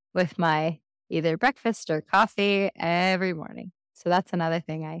with my either breakfast or coffee every morning. So that's another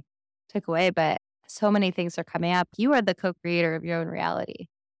thing I took away. But so many things are coming up. You are the co-creator of your own reality.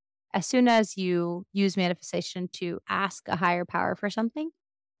 As soon as you use manifestation to ask a higher power for something,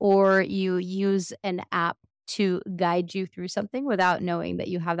 or you use an app to guide you through something without knowing that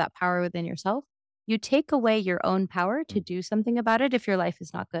you have that power within yourself, you take away your own power to Mm. do something about it if your life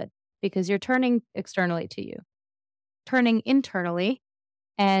is not good, because you're turning externally to you, turning internally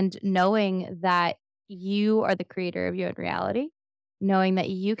and knowing that you are the creator of your own reality, knowing that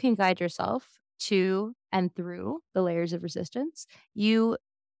you can guide yourself to and through the layers of resistance. You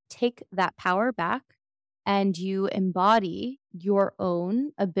take that power back and you embody your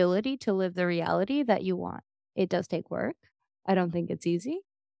own ability to live the reality that you want. It does take work. I don't think it's easy,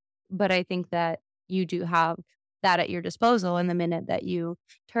 but I think that you do have that at your disposal. In the minute that you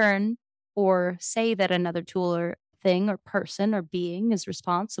turn or say that another tool or thing or person or being is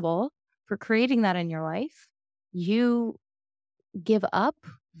responsible for creating that in your life, you give up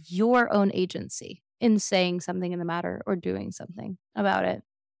your own agency in saying something in the matter or doing something about it.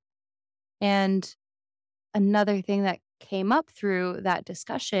 And another thing that came up through that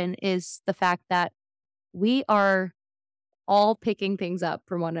discussion is the fact that we are all picking things up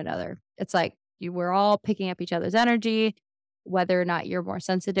from one another. It's like we're all picking up each other's energy, whether or not you're more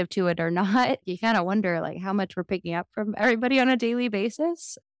sensitive to it or not. You kind of wonder like how much we're picking up from everybody on a daily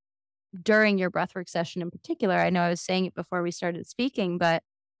basis. During your breathwork session in particular, I know I was saying it before we started speaking, but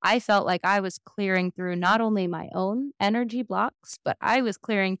I felt like I was clearing through not only my own energy blocks, but I was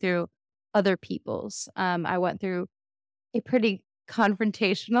clearing through other people's. I went through a pretty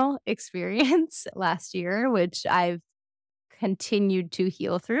confrontational experience last year, which I've continued to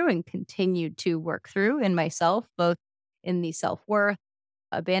heal through and continued to work through in myself, both in the self-worth,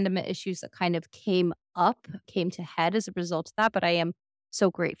 abandonment issues that kind of came to head as a result of that. But I am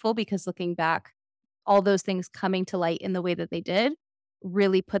so grateful because looking back, all those things coming to light in the way that they did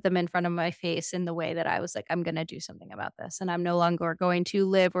really put them in front of my face in the way that I was like, I'm going to do something about this. And I'm no longer going to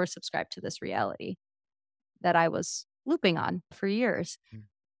live or subscribe to this reality that I was looping on for years. Mm.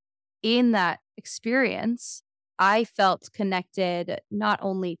 In that experience, I felt connected not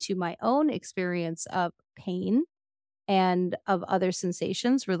only to my own experience of pain and of other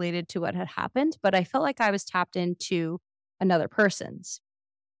sensations related to what had happened, but I felt like I was tapped into another person's.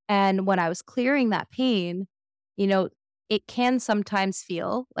 And when I was clearing that pain, you know, it can sometimes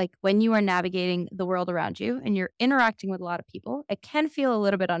feel like when you are navigating the world around you and you're interacting with a lot of people, it can feel a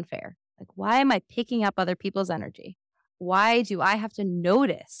little bit unfair. Like, why am I picking up other people's energy? Why do I have to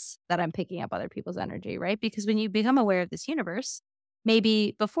notice that I'm picking up other people's energy, right? Because when you become aware of this universe,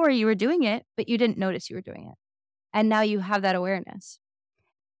 maybe before you were doing it, but you didn't notice you were doing it. And now you have that awareness.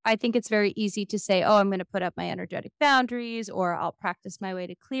 I think it's very easy to say, oh, I'm going to put up my energetic boundaries or I'll practice my way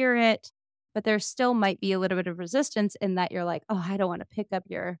to clear it. But there still might be a little bit of resistance in that you're like, oh, I don't want to pick up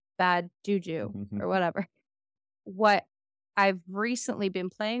your bad juju or whatever. What I've recently been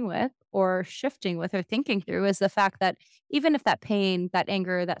playing with or shifting with or thinking through is the fact that even if that pain, that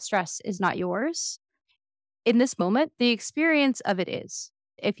anger, that stress is not yours, in this moment, the experience of it is.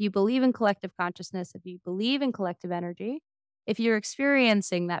 If you believe in collective consciousness, if you believe in collective energy, if you're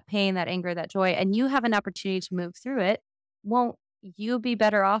experiencing that pain, that anger, that joy, and you have an opportunity to move through it, won't you be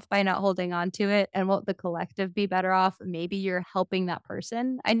better off by not holding on to it? And won't the collective be better off? Maybe you're helping that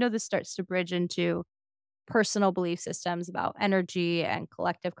person. I know this starts to bridge into personal belief systems about energy and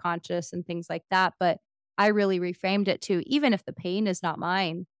collective conscious and things like that. But I really reframed it to even if the pain is not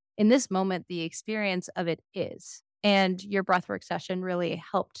mine, in this moment, the experience of it is. And your breathwork session really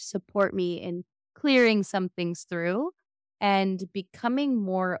helped support me in clearing some things through and becoming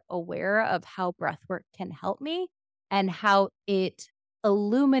more aware of how breath work can help me and how it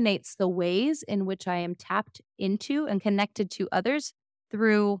illuminates the ways in which I am tapped into and connected to others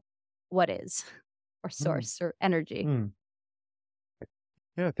through what is or Mm, source or energy. mm.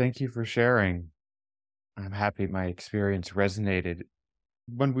 Yeah, thank you for sharing. I'm happy my experience resonated.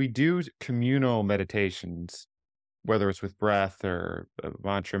 When we do communal meditations, whether it's with breath or a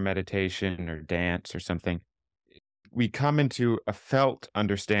mantra meditation or dance or something, we come into a felt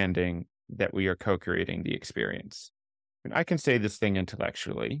understanding that we are co-creating the experience. And I can say this thing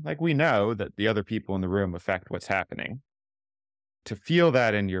intellectually, like we know that the other people in the room affect what's happening. To feel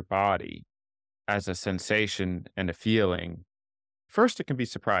that in your body as a sensation and a feeling, first it can be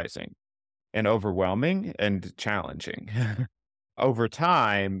surprising and overwhelming and challenging. Over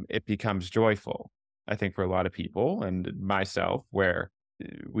time, it becomes joyful, I think, for a lot of people and myself, where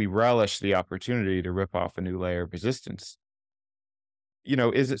we relish the opportunity to rip off a new layer of resistance.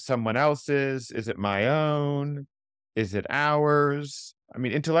 Is it someone else's? Is it my own? Is it ours? I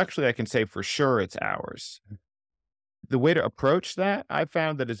mean, intellectually, I can say for sure it's ours. The way to approach that, I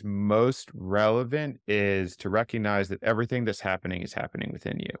found that is most relevant is to recognize that everything that's happening is happening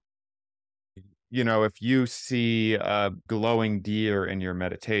within you. If you see a glowing deer in your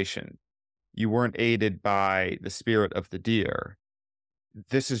meditation, you weren't aided by the spirit of the deer.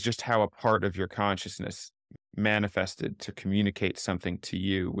 This is just how a part of your consciousness manifested to communicate something to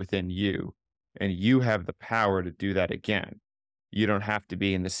you within you. And you have the power to do that again. You don't have to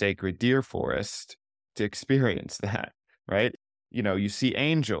be in the sacred deer forest to experience that, right? You see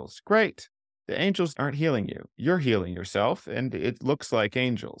angels. Great. The angels aren't healing you. You're healing yourself, and it looks like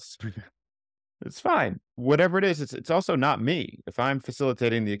angels. It's fine. Whatever it is, it's also not me. If I'm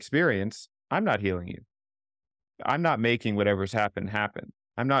facilitating the experience, I'm not healing you. I'm not making whatever's happened happen.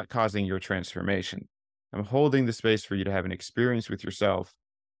 I'm not causing your transformation. I'm holding the space for you to have an experience with yourself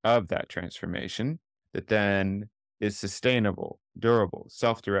of that transformation that then is sustainable, durable,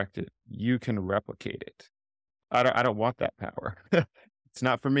 self-directed. You can replicate it. I don't want that power. It's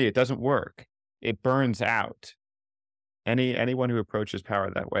not for me. It doesn't work. It burns out. Anyone who approaches power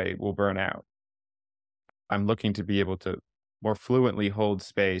that way will burn out. I'm looking to be able to more fluently hold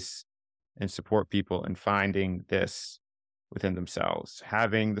space and support people in finding this within themselves,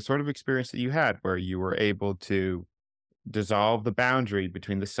 having the sort of experience that you had where you were able to dissolve the boundary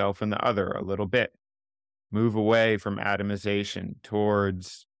between the self and the other a little bit, move away from atomization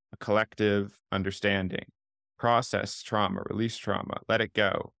towards a collective understanding, process trauma, release trauma, let it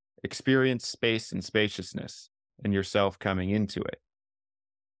go, experience space and spaciousness and yourself coming into it.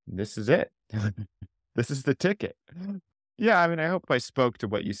 This is it. This is the ticket. Yeah, I mean, I hope I spoke to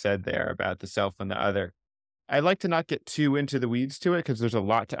what you said there about the self and the other. I like to not get too into the weeds to it because there's a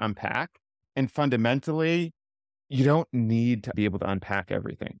lot to unpack. And fundamentally, you don't need to be able to unpack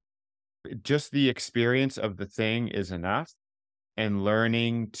everything. Just the experience of the thing is enough, and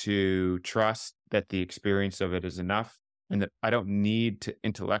learning to trust that the experience of it is enough and that I don't need to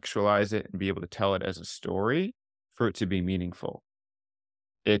intellectualize it and be able to tell it as a story for it to be meaningful.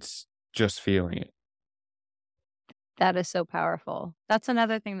 It's just feeling it. That is so powerful. That's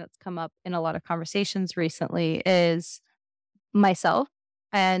another thing that's come up in a lot of conversations recently is myself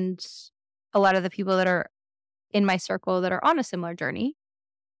and a lot of the people that are in my circle that are on a similar journey.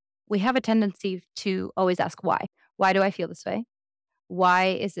 We have a tendency to always ask why. Why do I feel this way? Why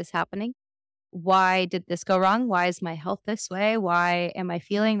is this happening? Why did this go wrong? Why is my health this way? Why am I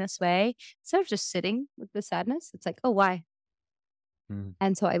feeling this way? Instead of just sitting with the sadness, it's like, oh, why? Mm.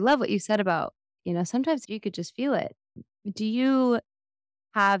 And so I love what you said about, sometimes you could just feel it. Do you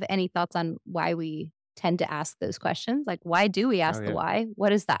have any thoughts on why we tend to ask those questions? Like, why do we Oh, ask the yeah. why?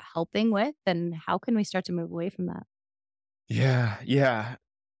 What is that helping with? And how can we start to move away from that? Yeah, yeah.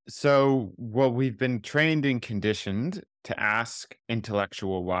 So, well, we've been trained and conditioned to ask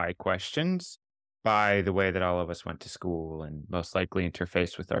intellectual why questions by the way that all of us went to school and most likely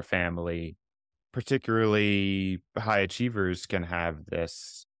interface with our family. Particularly, high achievers can have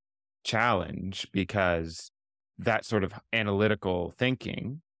this challenge because that sort of analytical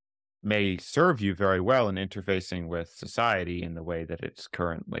thinking may serve you very well in interfacing with society in the way that it's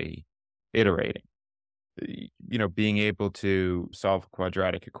currently iterating. Being able to solve a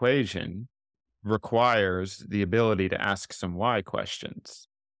quadratic equation requires the ability to ask some why questions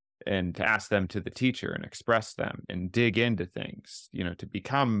and to ask them to the teacher and express them and dig into things. To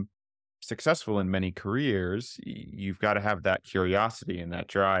become successful in many careers, you've got to have that curiosity and that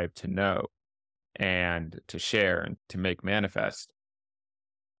drive to know and to share and to make manifest.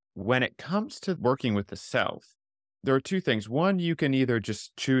 When it comes to working with the self, there are two things. One, you can either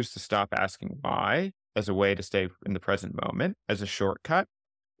just choose to stop asking why as a way to stay in the present moment, as a shortcut,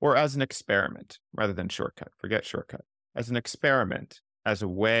 or as an experiment rather than shortcut. Forget shortcut. As an experiment, as a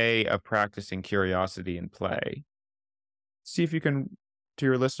way of practicing curiosity and play. See if you can, to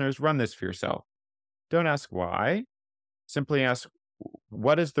your listeners, run this for yourself. Don't ask why. Simply ask,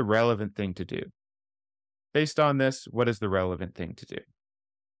 what is the relevant thing to do? Based on this, what is the relevant thing to do?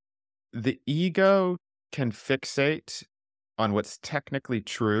 The ego can fixate on what's technically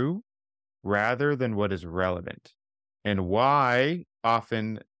true rather than what is relevant. And why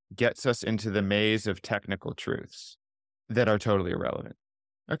often gets us into the maze of technical truths that are totally irrelevant.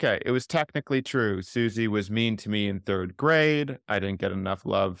 Okay, it was technically true. Susie was mean to me in third grade. I didn't get enough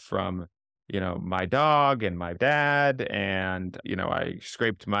love from, my dog and my dad. And, I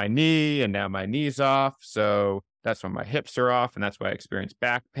scraped my knee and now my knee's off. So that's why my hips are off. And that's why I experienced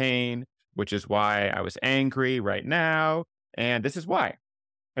back pain, which is why I was angry right now. And this is why.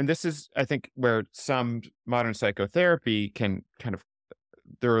 And this is, I think, where some modern psychotherapy can kind of,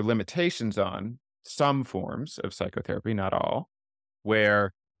 there are limitations on some forms of psychotherapy, not all,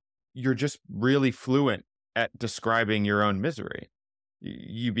 where you're just really fluent at describing your own misery.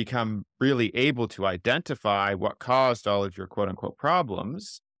 You become really able to identify what caused all of your quote unquote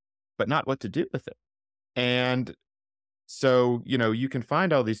problems, but not what to do with it. And so, you can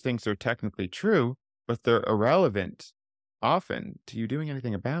find all these things that are technically true, but they're irrelevant often to you doing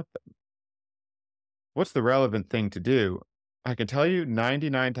anything about them. What's the relevant thing to do? I can tell you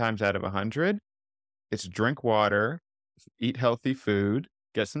 99 times out of 100, it's drink water, eat healthy food,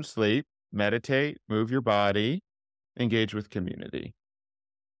 get some sleep, meditate, move your body, engage with community.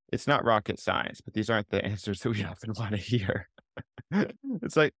 It's not rocket science, but these aren't the answers that we often want to hear.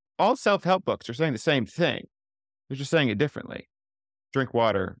 It's like all self-help books are saying the same thing. They're just saying it differently. Drink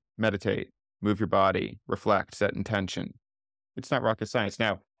water, meditate, move your body, reflect, set intention. It's not rocket science.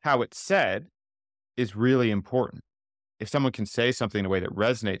 Now, how it's said is really important. If someone can say something in a way that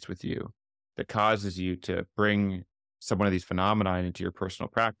resonates with you, that causes you to bring some one of these phenomena into your personal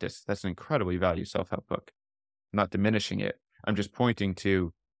practice, that's an incredibly valuable self-help book. I'm not diminishing it. I'm just pointing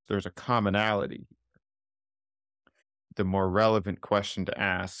to there's a commonality. The more relevant question to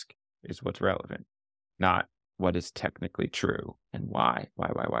ask is what's relevant, not what is technically true and why. Why?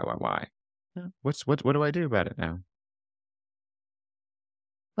 Yeah. What do I do about it now?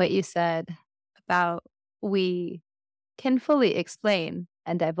 What you said about we can fully explain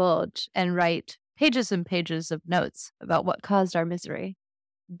and divulge and write pages and pages of notes about what caused our misery,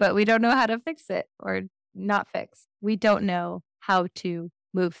 but we don't know how to fix it or not fix. We don't know how to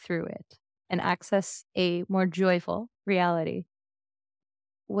move through it and access a more joyful reality.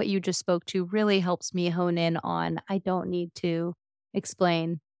 What you just spoke to really helps me hone in on I don't need to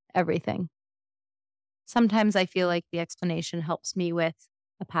explain everything. Sometimes I feel like the explanation helps me with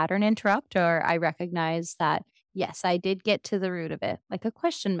a pattern interrupt, or I recognize that, yes, I did get to the root of it. Like a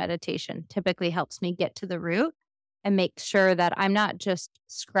question meditation typically helps me get to the root and make sure that I'm not just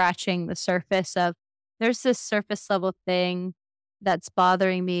scratching the surface of there's this surface level thing that's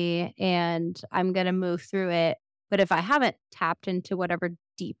bothering me and I'm going to move through it. But if I haven't tapped into whatever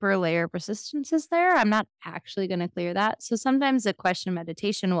deeper layer of resistance is there, I'm not actually going to clear that. So sometimes the question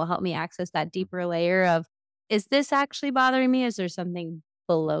meditation will help me access that deeper layer of, is this actually bothering me? Is there something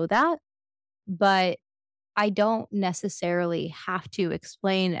below that? But I don't necessarily have to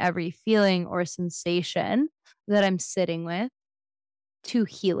explain every feeling or sensation that I'm sitting with to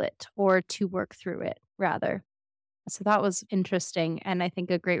heal it or to work through it, rather. So that was interesting. And I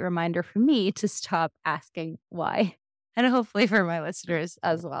think a great reminder for me to stop asking why. And hopefully for my listeners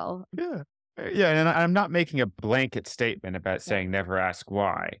as well. Yeah. Yeah. And I'm not making a blanket statement about Yeah. saying never ask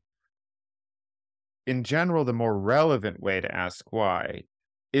why. In general, the more relevant way to ask why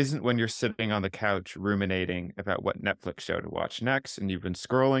isn't when you're sitting on the couch ruminating about what Netflix show to watch next, and you've been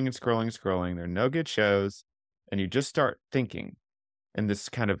scrolling and scrolling and scrolling. There are no good shows, and you just start thinking in this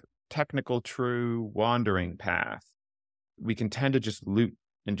kind of technical, true wandering path. We can tend to just loot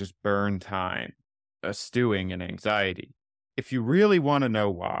and just burn time, stewing in anxiety. If you really want to know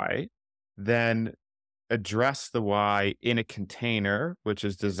why, then address the why in a container which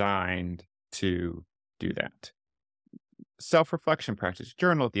is designed to do that. Self-reflection practice,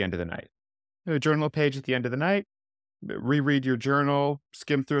 journal at the end of the night. A journal page at the end of the night, reread your journal,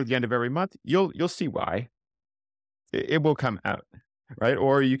 skim through at the end of every month. You'll see why. It will come out, right?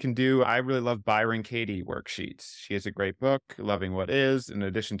 Or you can do, I really love Byron Katie worksheets. She has a great book, Loving What Is, in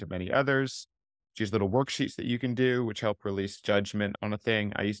addition to many others. She has little worksheets that you can do, which help release judgment on a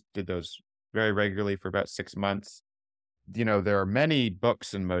thing. I did those very regularly for about 6 months. There are many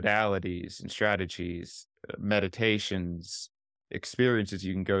books and modalities and strategies meditations, experiences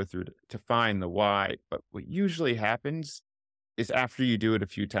you can go through to find the why. But what usually happens is after you do it a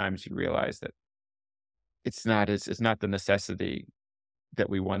few times, you realize that it's not the necessity that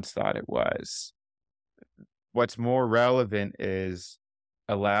we once thought it was. What's more relevant is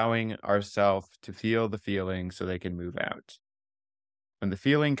allowing ourselves to feel the feeling so they can move out. When the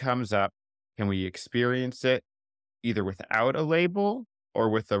feeling comes up, can we experience it either without a label or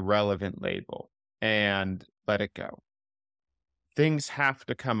with a relevant label and let it go? Things have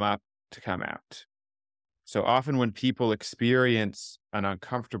to come up to come out. So often when people experience an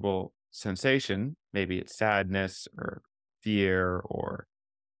uncomfortable sensation, maybe it's sadness or fear or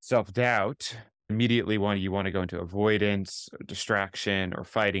self-doubt, immediately you want to go into avoidance, or distraction, or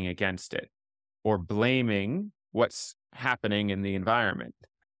fighting against it, or blaming what's happening in the environment.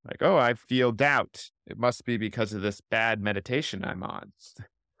 Like, oh, I feel doubt. It must be because of this bad meditation I'm on.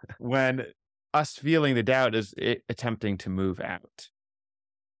 When us feeling the doubt is it attempting to move out.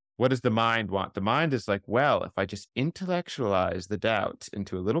 What does the mind want? The mind is like, well, if I just intellectualize the doubt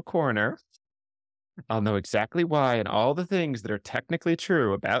into a little corner, I'll know exactly why and all the things that are technically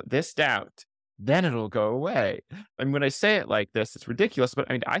true about this doubt. Then it'll go away. And when I say it like this, it's ridiculous, but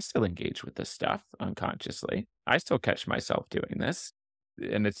I mean, I still engage with this stuff unconsciously. I still catch myself doing this.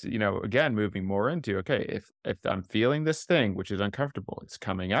 And it's, again, moving more into, okay, if I'm feeling this thing, which is uncomfortable, it's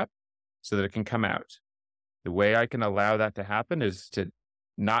coming up so that it can come out. The way I can allow that to happen is to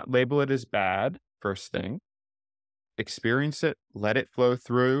not label it as bad, first thing. Experience it, let it flow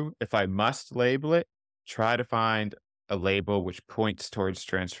through. If I must label it, try to find a label which points towards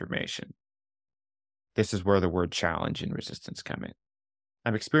transformation. This is where the word challenge and resistance come in.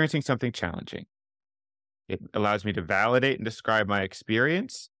 I'm experiencing something challenging. It allows me to validate and describe my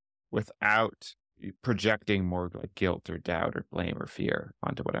experience without projecting more like guilt or doubt or blame or fear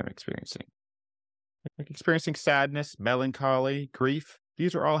onto what I'm experiencing. Like experiencing sadness, melancholy, grief.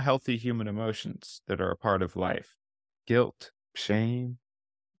 These are all healthy human emotions that are a part of life. Guilt, shame,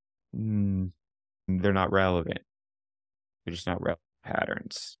 they're not relevant. They're just not relevant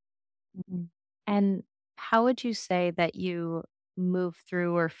patterns. Mhm. And how would you say that you move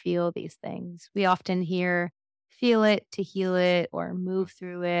through or feel these things? We often hear feel it to heal it or move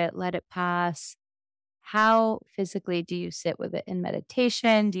through it, let it pass. How physically do you sit with it in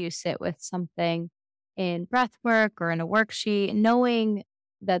meditation? Do you sit with something in breath work or in a worksheet? Knowing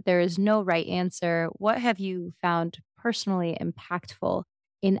that there is no right answer, what have you found personally impactful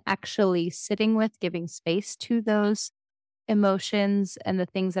in actually sitting with, giving space to those emotions and the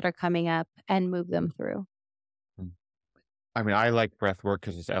things that are coming up and move them through? Mm. I mean, I like breath work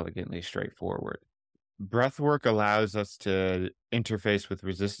because it's elegantly straightforward. Breath work allows us to interface with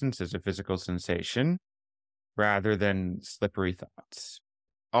resistance as a physical sensation rather than slippery thoughts.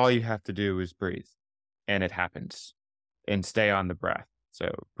 All you have to do is breathe, and it happens, and stay on the breath. So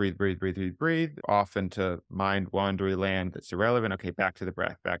breathe, breathe, breathe, breathe, breathe, off into mind wandery land that's irrelevant. Okay, back to the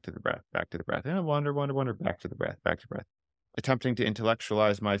breath, back to the breath, back to the breath. And wander, wander, wander, back to the breath, back to breath. Attempting to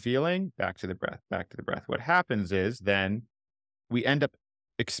intellectualize my feeling, back to the breath, back to the breath. What happens is then we end up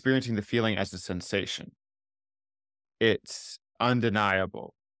experiencing the feeling as a sensation. It's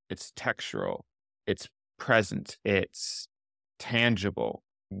undeniable, it's textural, it's present, it's tangible.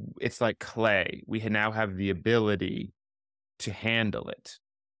 It's like clay. We now have the ability to handle it.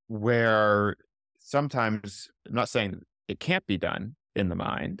 Where sometimes, I'm not saying it can't be done in the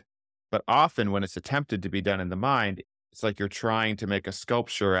mind, but often when it's attempted to be done in the mind, it's like you're trying to make a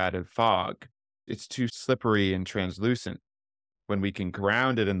sculpture out of fog. It's too slippery and translucent. When we can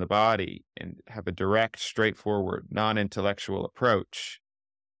ground it in the body and have a direct, straightforward, non-intellectual approach,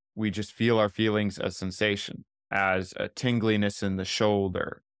 we just feel our feelings as sensation, as a tingliness in the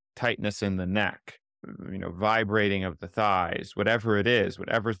shoulder, tightness in the neck, vibrating of the thighs, whatever it is,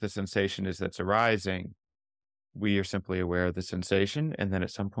 whatever the sensation is that's arising, we are simply aware of the sensation. And then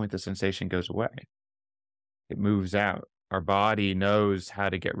at some point, the sensation goes away. It moves out. Our body knows how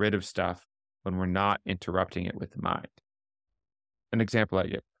to get rid of stuff when we're not interrupting it with the mind. An example I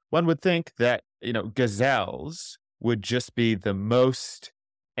give. One would think that, gazelles would just be the most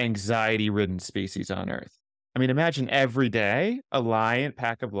anxiety-ridden species on Earth. I mean, imagine every day a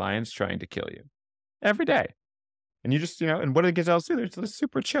pack of lions trying to kill you. Every day. And you just, and what do gazelles do? They're just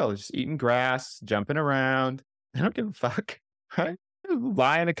super chill. They're just eating grass, jumping around. They don't give a fuck, right?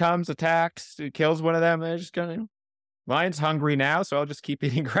 Lion comes, attacks, kills one of them. They're just going, lion's hungry now, so I'll just keep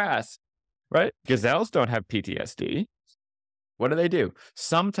eating grass, right? Gazelles don't have PTSD. What do?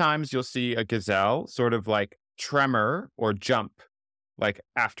 Sometimes you'll see a gazelle sort of like tremor or jump, like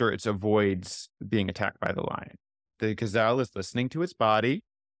after it avoids being attacked by the lion. The gazelle is listening to its body,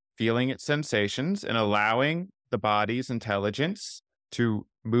 feeling its sensations and allowing the body's intelligence to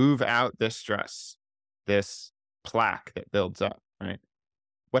move out this stress, this plaque that builds up, right?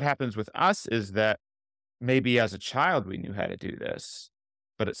 What happens with us is that maybe as a child we knew how to do this,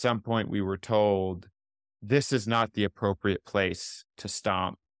 but at some point we were told this is not the appropriate place to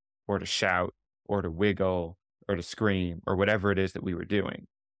stomp or to shout or to wiggle or to scream or whatever it is that we were doing.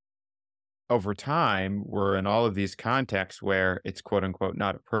 Over time, we're in all of these contexts where it's quote unquote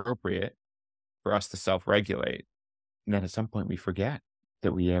not appropriate for us to self regulate. And then at some point, we forget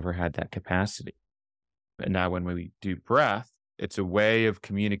that we ever had that capacity. And now, when we do breath, it's a way of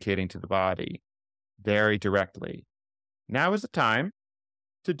communicating to the body very directly. Now is the time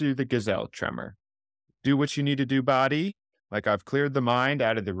to do the gazelle tremor. Do what you need to do, body. Like I've cleared the mind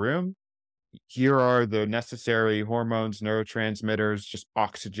out of the room. Here are the necessary hormones, neurotransmitters, just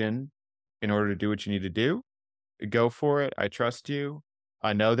oxygen in order to do what you need to do. Go for it. I trust you.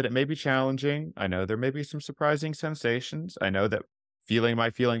 I know that it may be challenging. I know there may be some surprising sensations. I know that feeling my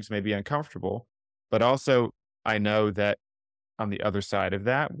feelings may be uncomfortable, but also I know that on the other side of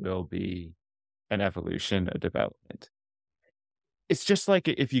that will be an evolution, a development. It's just like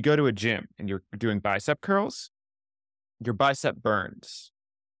if you go to a gym and you're doing bicep curls, your bicep burns,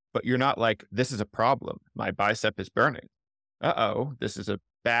 but you're not like, this is a problem. My bicep is burning. Uh-oh, this is a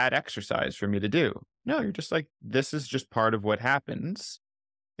bad exercise for me to do. No, you're just like, this is just part of what happens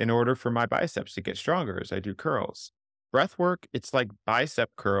in order for my biceps to get stronger as I do curls. Breath work, it's like bicep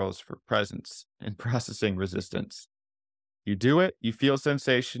curls for presence and processing resistance. You do it, you feel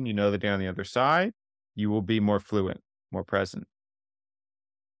sensation, you know that on the other side, you will be more fluent, more present.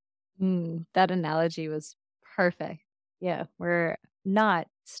 That analogy was perfect. Yeah, we're not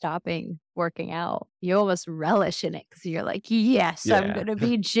stopping working out. You almost relish in it because you're like, yes, I'm Yeah. going to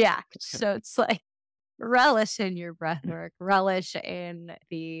be jacked. So it's like relish in your breath work, relish in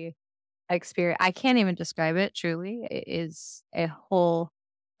the experience. I can't even describe it truly. It is a whole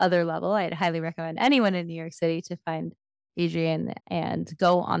other level. I'd highly recommend anyone in New York City to find Adrian and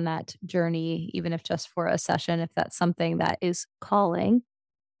go on that journey, even if just for a session, if that's something that is calling.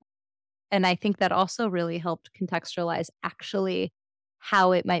 And I think that also really helped contextualize actually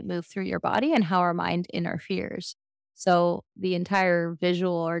how it might move through your body and how our mind interferes. So the entire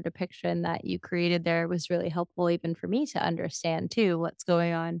visual or depiction that you created there was really helpful even for me to understand too what's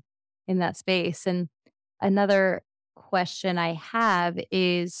going on in that space. And another question I have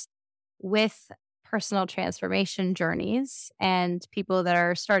is with personal transformation journeys and people that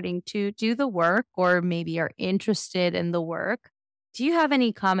are starting to do the work or maybe are interested in the work, do you have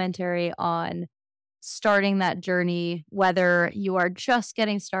any commentary on starting that journey, whether you are just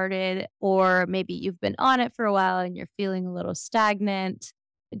getting started or maybe you've been on it for a while and you're feeling a little stagnant?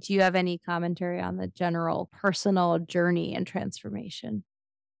 Do you have any commentary on the general personal journey and transformation?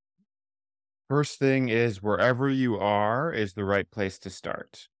 First thing is wherever you are is the right place to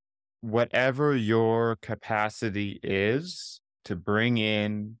start. Whatever your capacity is to bring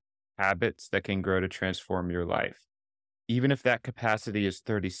in habits that can grow to transform your life, even if that capacity is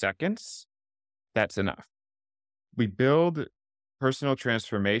 30 seconds, that's enough. We build personal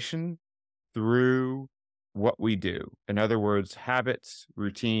transformation through what we do. In other words, habits,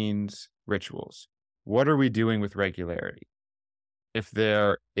 routines, rituals. What are we doing with regularity? If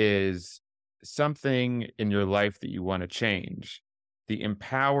there is something in your life that you want to change, the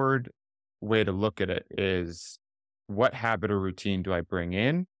empowered way to look at it is what habit or routine do I bring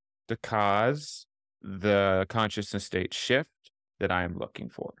in to cause the consciousness state shift that I am looking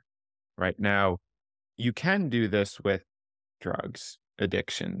for? Right now, you can do this with drugs,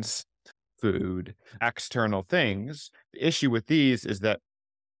 addictions, food, external things. The issue with these is that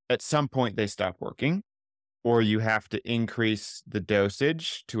at some point they stop working, or you have to increase the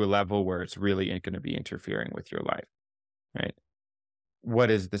dosage to a level where it's really going to be interfering with your life, right?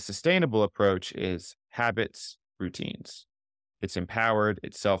 What is the sustainable approach is habits, routines. It's empowered,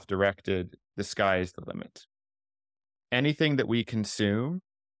 it's self directed. The sky is the limit. Anything that we consume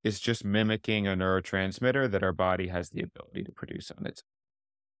is just mimicking a neurotransmitter that our body has the ability to produce on its.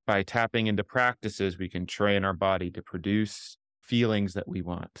 By tapping into practices, we can train our body to produce feelings that we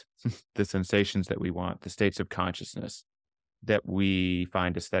want, the sensations that we want, the states of consciousness that we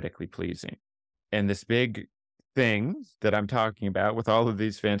find aesthetically pleasing. And this big thing that I'm talking about with all of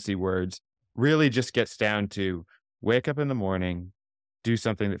these fancy words really just gets down to wake up in the morning, do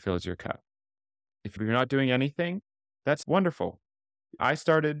something that fills your cup. If you're not doing anything, that's wonderful. I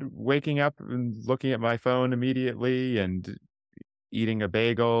started waking up and looking at my phone immediately and eating a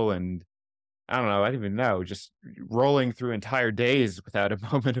bagel and I don't know, I don't even know, just rolling through entire days without a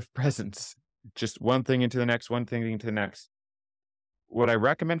moment of presence. Just one thing into the next, one thing into the next. What I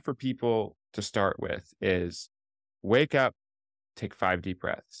recommend for people to start with is wake up, take 5 deep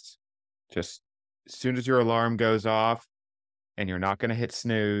breaths. Just as soon as your alarm goes off and you're not going to hit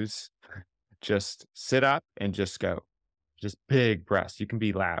snooze, just sit up and just go. Just big breaths. You can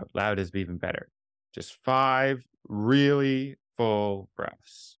be loud. Loud is even better. Just 5 really full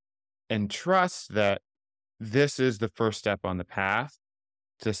breaths. And trust that this is the first step on the path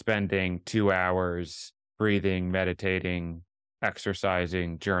to spending 2 hours breathing, meditating,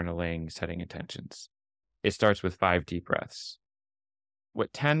 exercising, journaling, setting intentions. It starts with 5 deep breaths.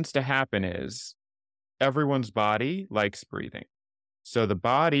 What tends to happen is everyone's body likes breathing. So the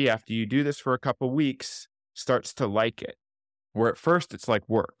body, after you do this for a couple weeks, starts to like it. Where at first it's like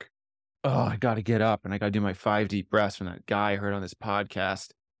work. Oh, I got to get up and I got to do my 5 deep breaths from that guy I heard on this podcast.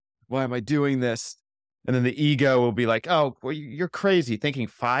 Why am I doing this? And then the ego will be like, oh, well, you're crazy thinking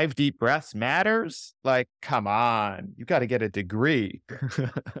 5 deep breaths matters. Like, come on, you got to get a degree.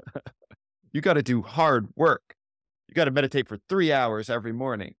 You got to do hard work. You got to meditate for 3 hours every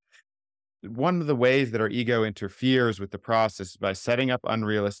morning. One of the ways that our ego interferes with the process is by setting up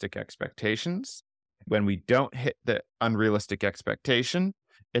unrealistic expectations. When we don't hit the unrealistic expectation,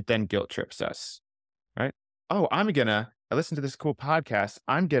 it then guilt trips us, right? Oh, I listen to this cool podcast.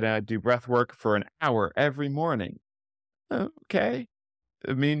 I'm going to do breath work for an hour every morning. Okay.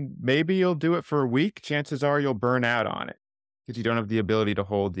 I mean, maybe you'll do it for a week. Chances are you'll burn out on it because you don't have the ability to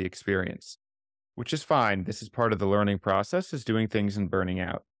hold the experience, which is fine. This is part of the learning process, is doing things and burning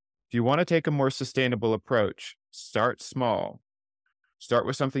out. If you want to take a more sustainable approach, start small. Start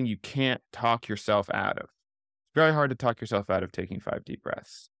with something you can't talk yourself out of. It's very hard to talk yourself out of taking 5 deep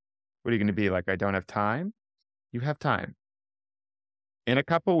breaths. What are you going to be like? I don't have time? You have time. In a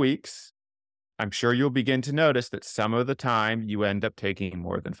couple weeks, I'm sure you'll begin to notice that some of the time you end up taking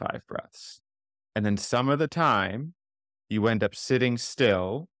more than 5 breaths. And then some of the time you end up sitting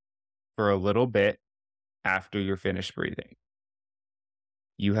still for a little bit after you're finished breathing.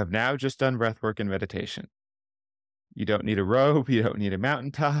 You have now just done breathwork and meditation. You don't need a robe. You don't need a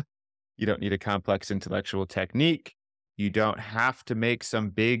mountaintop. You don't need a complex intellectual technique. You don't have to make some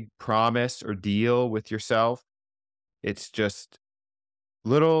big promise or deal with yourself. It's just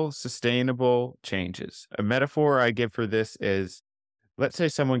little sustainable changes. A metaphor I give for this is, let's say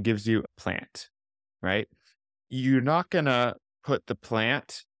someone gives you a plant, right? You're not going to put the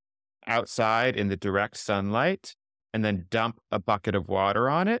plant outside in the direct sunlight and then dump a bucket of water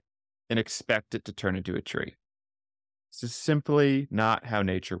on it and expect it to turn into a tree. This is simply not how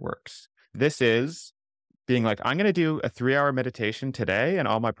nature works. This is being like, I'm going to do a 3-hour meditation today and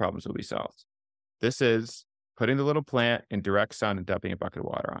all my problems will be solved. This is putting the little plant in direct sun and dumping a bucket of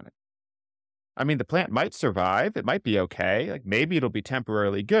water on it. I mean, the plant might survive. It might be okay. Like maybe it'll be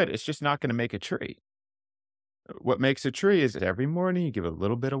temporarily good. It's just not going to make a tree. What makes a tree is that every morning you give it a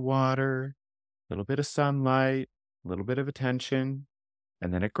little bit of water, a little bit of sunlight, a little bit of attention,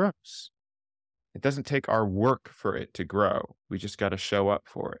 and then it grows. It doesn't take our work for it to grow. We just got to show up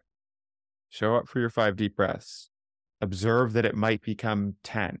for it. Show up for your 5 deep breaths. Observe that it might become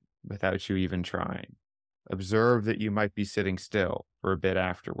 10 without you even trying. Observe that you might be sitting still for a bit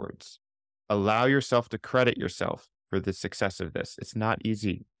afterwards. Allow yourself to credit yourself for the success of this. It's not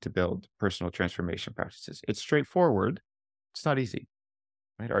easy to build personal transformation practices. It's straightforward. It's not easy,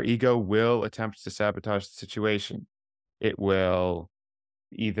 right? Our ego will attempt to sabotage the situation. It will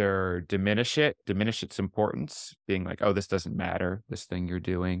either diminish its importance, being like, oh, this doesn't matter, this thing you're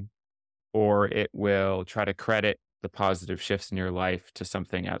doing, or it will try to credit the positive shifts in your life to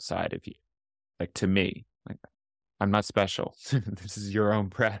something outside of you, like to me. Like, I'm not special. This is your own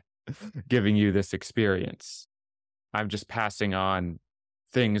breath giving you this experience. I'm just passing on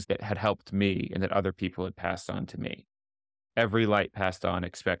things that had helped me and that other people had passed on to me. Every light passed on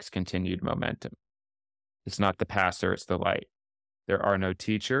expects continued momentum. It's not the passer, it's the light. There are no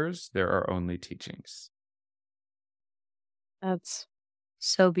teachers, there are only teachings. That's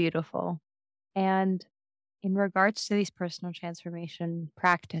so beautiful. And in regards to these personal transformation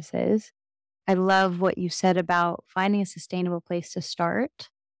practices, I love what you said about finding a sustainable place to start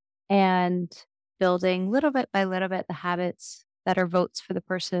and building little bit by little bit the habits that are votes for the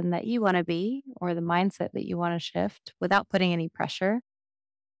person that you want to be or the mindset that you want to shift without putting any pressure.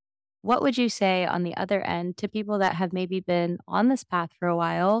 What would you say on the other end to people that have maybe been on this path for a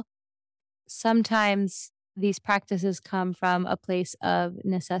while? Sometimes these practices come from a place of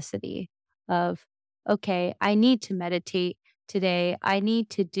necessity of, okay, I need to meditate today. I need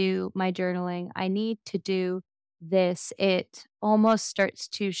to do my journaling. I need to do this. It almost starts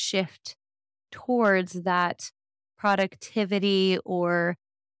to shift towards that productivity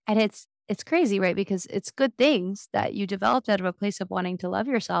and It's crazy, right? Because it's good things that you developed out of a place of wanting to love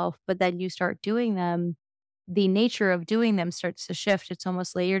yourself, but then you start doing them. The nature of doing them starts to shift. It's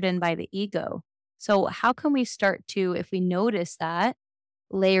almost layered in by the ego. So, how can we start to, if we notice that,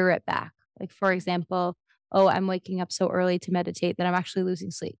 layer it back? Like, for example, oh, I'm waking up so early to meditate that I'm actually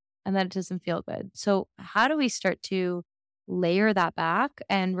losing sleep and that it doesn't feel good. So, how do we start to layer that back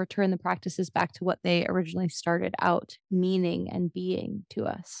and return the practices back to what they originally started out meaning and being to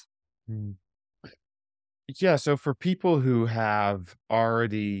us? Mm. Yeah, so for people who have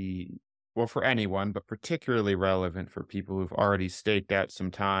already, well, for anyone, but particularly relevant for people who've already staked out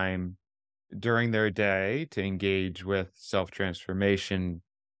some time during their day to engage with self transformation,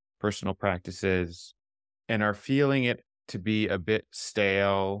 personal practices, and are feeling it to be a bit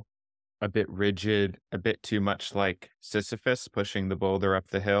stale, a bit rigid, a bit too much like Sisyphus pushing the boulder up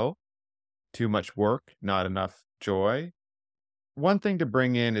the hill, too much work, not enough joy. One thing to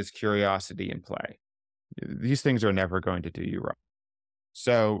bring in is curiosity and play. These things are never going to do you wrong.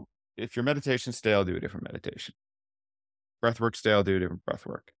 So if your meditation's stale, do a different meditation. Breathwork stale, do a different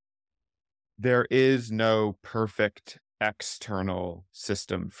breathwork. There is no perfect external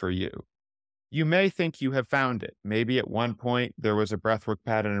system for you. You may think you have found it. Maybe at one point there was a breathwork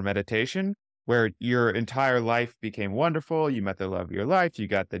pattern in meditation where your entire life became wonderful. You met the love of your life. You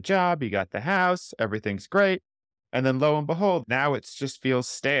got the job. You got the house. Everything's great. And then lo and behold, now it just feels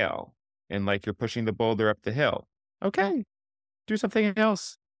stale and like you're pushing the boulder up the hill. Okay, do something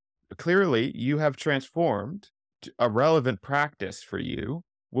else. But clearly, you have transformed. A relevant practice for you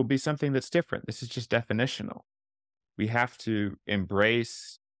will be something that's different. This is just definitional. We have to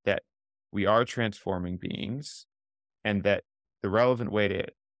embrace that we are transforming beings and that the relevant way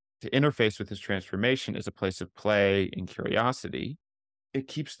to interface with this transformation is a place of play and curiosity. It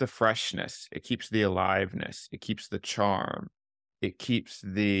keeps the freshness, it keeps the aliveness, it keeps the charm, it keeps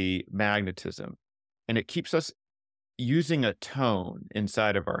the magnetism, and it keeps us using a tone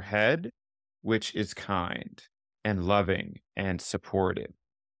inside of our head, which is kind and loving and supportive.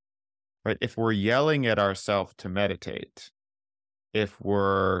 Right? If we're yelling at ourselves to meditate, if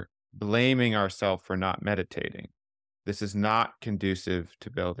we're blaming ourselves for not meditating, this is not conducive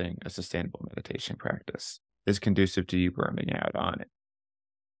to building a sustainable meditation practice. It's conducive to you burning out on it,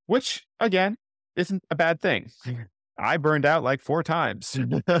 which again isn't a bad thing. I burned out like 4 times.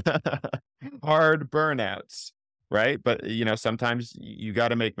 Hard burnouts, right? But sometimes you got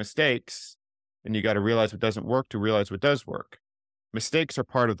to make mistakes and you got to realize what doesn't work to realize what does work. Mistakes are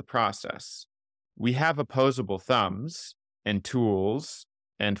part of the process. We have opposable thumbs and tools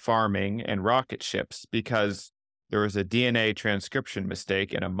and farming and rocket ships because there was a DNA transcription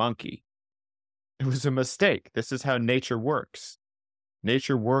mistake in a monkey. It was a mistake. This is how nature works.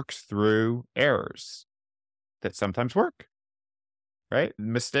 Nature works through errors that sometimes work, right?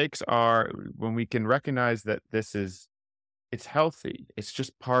 Mistakes are when we can recognize that it's healthy. It's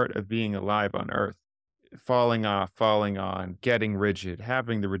just part of being alive on Earth. Falling off, falling on, getting rigid,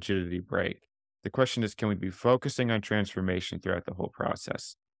 having the rigidity break. The question is, can we be focusing on transformation throughout the whole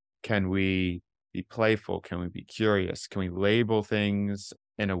process? Can we be playful? Can we be curious? Can we label things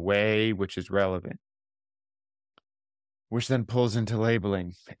in a way which is relevant? Which then pulls into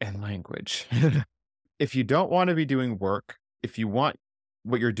labeling and language. If you don't want to be doing work, if you want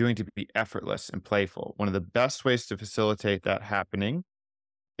what you're doing to be effortless and playful, one of the best ways to facilitate that happening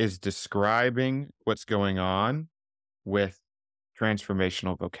is describing what's going on with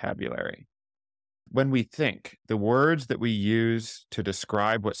transformational vocabulary. When we think, the words that we use to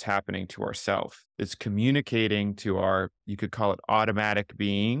describe what's happening to ourselves is communicating to our, you could call it automatic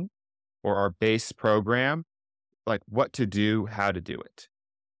being or our base program, like what to do, how to do it.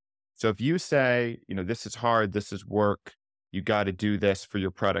 So if you say, this is hard, this is work, you got to do this for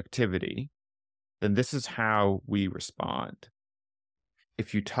your productivity, then this is how we respond.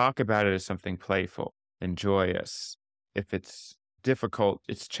 If you talk about it as something playful and joyous, if it's difficult,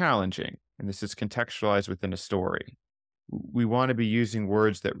 it's challenging, and this is contextualized within a story. We want to be using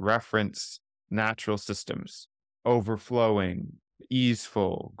words that reference natural systems, overflowing,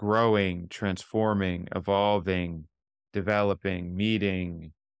 easeful, growing, transforming, evolving, developing,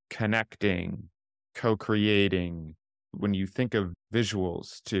 meeting, connecting, co-creating. When you think of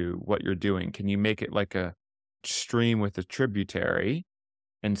visuals to what you're doing, can you make it like a stream with a tributary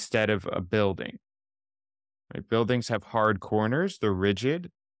instead of a building? Right? Buildings have hard corners, they're rigid,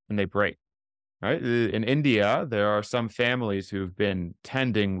 and they break. Right? In India, there are some families who've been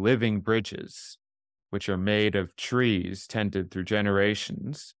tending living bridges, which are made of trees tended through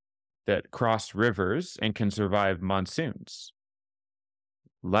generations that cross rivers and can survive monsoons.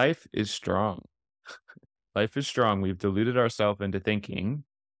 Life is strong. Life is strong. We've deluded ourselves into thinking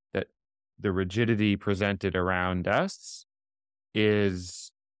that the rigidity presented around us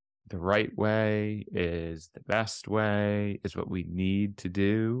is the right way, is the best way, is what we need to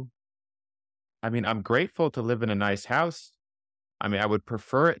do. I mean, I'm grateful to live in a nice house. I mean, I would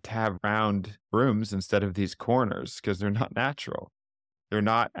prefer it to have round rooms instead of these corners because they're not natural. They're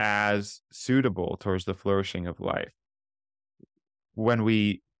not as suitable towards the flourishing of life. When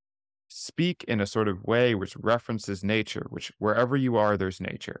we speak in a sort of way which references nature, which wherever you are, there's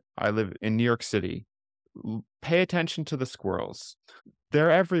nature. I live in New York City. Pay attention to the squirrels.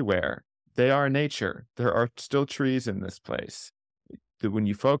 They're everywhere. They are nature. There are still trees in this place. That when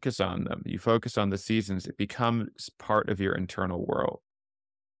you focus on them, you focus on the seasons, it becomes part of your internal world.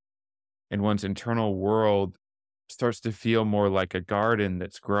 And one's internal world starts to feel more like a garden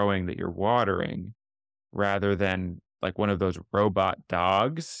that's growing that you're watering rather than like one of those robot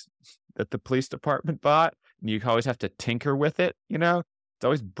dogs that the police department bought. And you always have to tinker with it, you know? It's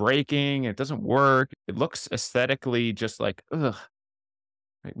always breaking. It doesn't work. It looks aesthetically just like, ugh.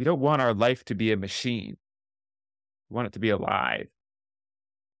 Right? We don't want our life to be a machine. We want it to be alive.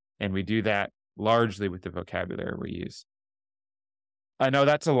 And we do that largely with the vocabulary we use. I know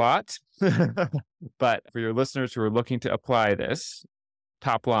that's a lot, but for your listeners who are looking to apply this,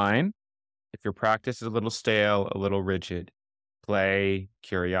 top line, if your practice is a little stale, a little rigid, play,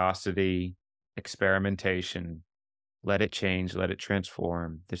 curiosity, experimentation, let it change, let it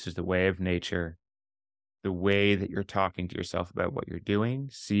transform. This is the way of nature, the way that you're talking to yourself about what you're doing.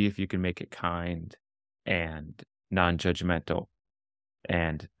 See if you can make it kind and non-judgmental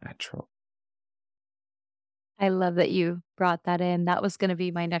and natural. I love that you brought that in. That was going to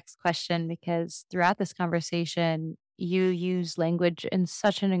be my next question because throughout this conversation, you use language in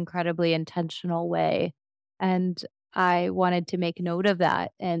such an incredibly intentional way. And I wanted to make note of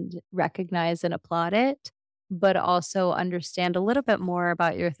that and recognize and applaud it, but also understand a little bit more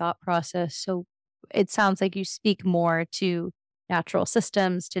about your thought process. So it sounds like you speak more to natural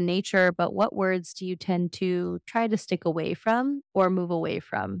systems, to nature, but what words do you tend to try to stick away from or move away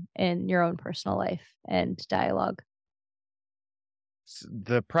from in your own personal life and dialogue?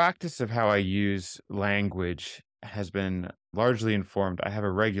 The practice of how I use language has been largely informed. I have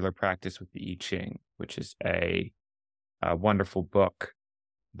a regular practice with the I Ching, which is a wonderful book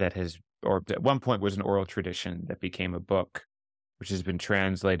that has, or at one point was an oral tradition that became a book, which has been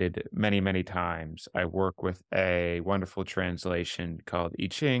translated many, many times. I work with a wonderful translation called I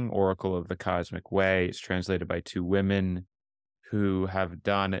Ching, Oracle of the Cosmic Way. It's translated by two women who have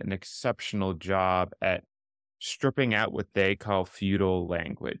done an exceptional job at stripping out what they call feudal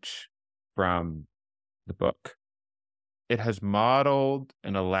language from the book. It has modeled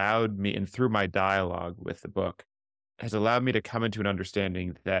and allowed me, and through my dialogue with the book, has allowed me to come into an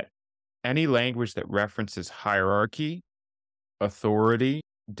understanding that any language that references hierarchy, authority,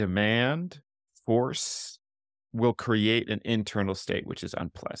 demand, force will create an internal state which is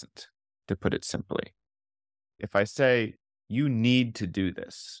unpleasant, to put it simply. If I say, you need to do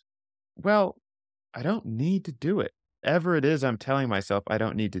this, well, I don't need to do it. Ever it is I'm telling myself I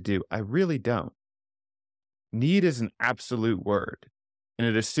don't need to do, I really don't. Need is an absolute word, and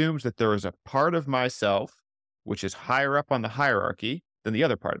it assumes that there is a part of myself which is higher up on the hierarchy than the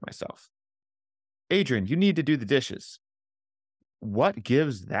other part of myself. Adrian, you need to do the dishes. What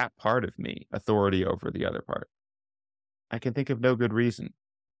gives that part of me authority over the other part? I can think of no good reason,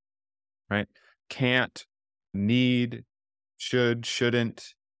 right? Can't, need, should,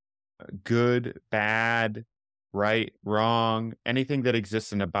 shouldn't, good, bad, right, wrong, anything that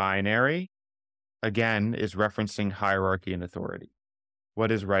exists in a binary, again, is referencing hierarchy and authority.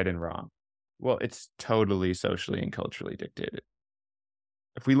 What is right and wrong? Well, it's totally socially and culturally dictated.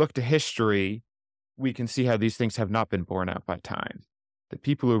 If we look to history, we can see how these things have not been borne out by time. The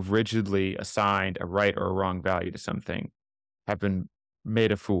people who've rigidly assigned a right or a wrong value to something have been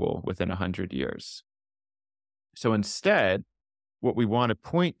made a fool within 100 years. So instead, what we want to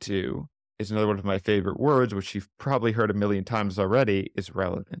point to is another one of my favorite words, which you've probably heard a million times already, is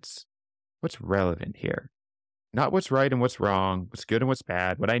relevance. What's relevant here? Not what's right and what's wrong, what's good and what's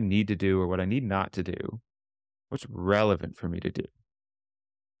bad, what I need to do or what I need not to do. What's relevant for me to do?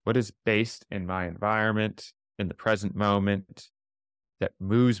 What is based in my environment, in the present moment, that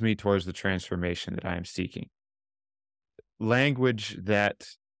moves me towards the transformation that I am seeking? Language that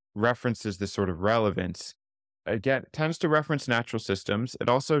references this sort of relevance, again, tends to reference natural systems. It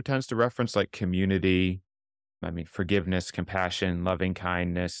also tends to reference like community, forgiveness, compassion, loving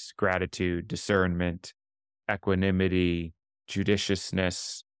kindness, gratitude, discernment, equanimity,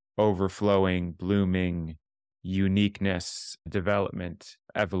 judiciousness, overflowing, blooming, uniqueness, development,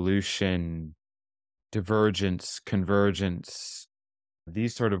 evolution, divergence, convergence,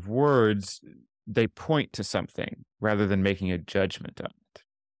 These sort of words, they point to something rather than making a judgment on it.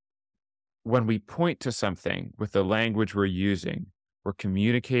 When we point to something with the language we're using, we're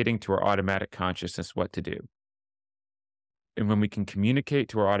communicating to our automatic consciousness what to do. And when we can communicate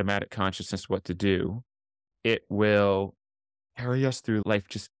to our automatic consciousness what to do, it will carry us through life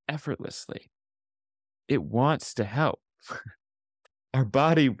just effortlessly. It wants to help. Our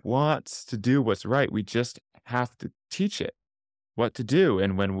body wants to do what's right. We just have to teach it what to do.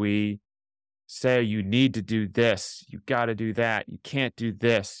 And when we say, you need to do this, you got to do that, you can't do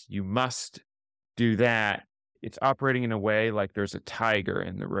this, you must do that, it's operating in a way like there's a tiger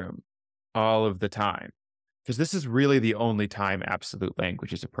in the room all of the time. Because this is really the only time absolute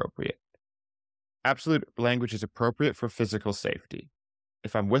language is appropriate. Absolute language is appropriate for physical safety.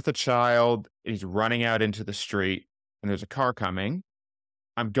 If I'm with a child, he's running out into the street, and there's a car coming,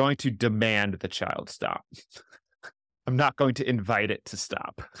 I'm going to demand the child stop. I'm not going to invite it to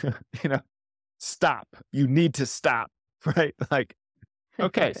stop. Stop. You need to stop, right? Like,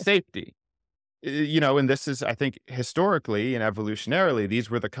 okay, safety. And this is, I think, historically and evolutionarily, these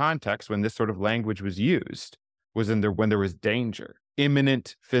were the contexts when this sort of language was used, when there was danger,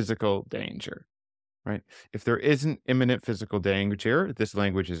 imminent physical danger, right? If there isn't imminent physical danger, this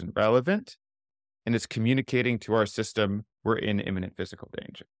language isn't relevant, and it's communicating to our system we're in imminent physical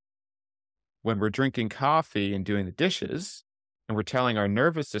danger. When we're drinking coffee and doing the dishes, and we're telling our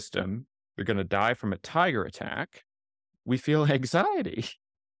nervous system we're going to die from a tiger attack, we feel anxiety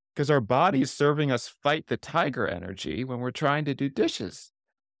because our body is serving us fight the tiger energy when we're trying to do dishes.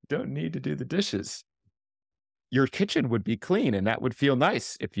 You don't need to do the dishes. Your kitchen would be clean, and that would feel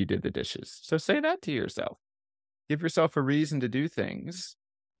nice if you did the dishes. So say that to yourself. Give yourself a reason to do things,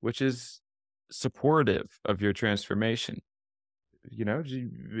 which is supportive of your transformation.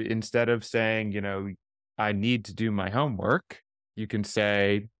 Instead of saying, I need to do my homework, you can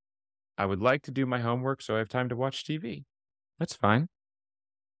say, I would like to do my homework so I have time to watch TV. That's fine.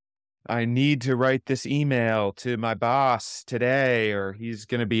 I need to write this email to my boss today, or he's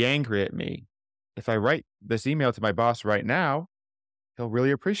going to be angry at me. If I write this email to my boss right now, he'll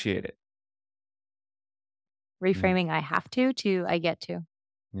really appreciate it. Reframing I have to I get to.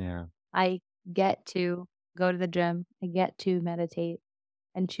 Yeah. I get to go to the gym. I get to meditate,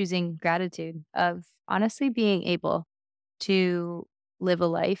 and choosing gratitude of honestly being able to live a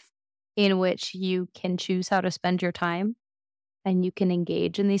life in which you can choose how to spend your time and you can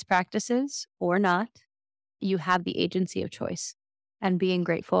engage in these practices or not. You have the agency of choice, and being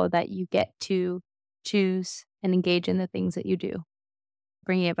grateful that you get to choose and engage in the things that you do.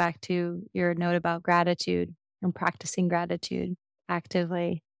 Bringing it back to your note about gratitude and practicing gratitude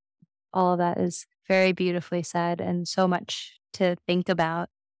actively. All of that is very beautifully said and so much to think about.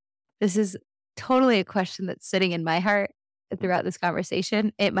 This is totally a question that's sitting in my heart throughout this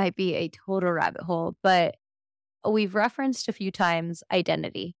conversation. It might be a total rabbit hole, but we've referenced a few times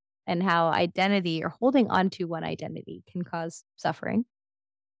identity and how identity or holding on to one identity can cause suffering.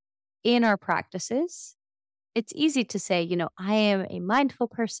 In our practices, it's easy to say, I am a mindful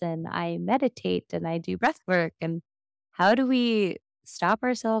person, I meditate and I do breath work. And how do we stop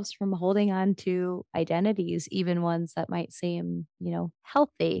ourselves from holding on to identities, even ones that might seem,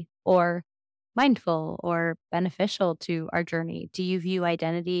 healthy or mindful or beneficial to our journey? Do you view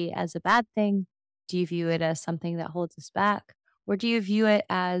identity as a bad thing? Do you view it as something that holds us back? Or do you view it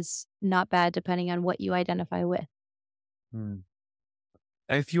as not bad depending on what you identify with?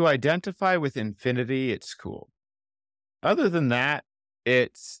 If you identify with infinity, it's cool. Other than that,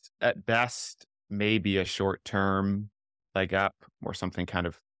 it's at best maybe a short-term leg up or something kind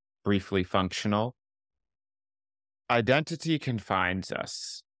of briefly functional. Identity confines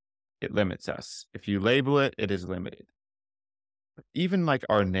us. It limits us. If you label it, it is limited. But even like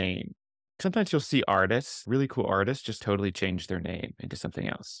our name, sometimes you'll see artists, really cool artists, just totally change their name into something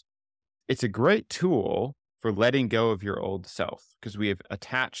else. It's a great tool for letting go of your old self because we have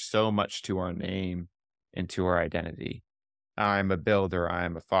attached so much to our name and to our identity. I'm a builder. I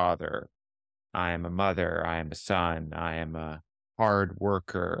am a father. I am a mother. I am a son. I am a hard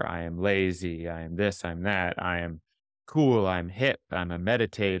worker. I am lazy. I am this. I'm that. I am cool. I'm hip. I'm a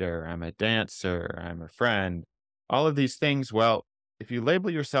meditator. I'm a dancer. I'm a friend. All of these things. Well, if you label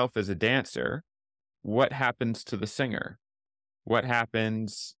yourself as a dancer, what happens to the singer? What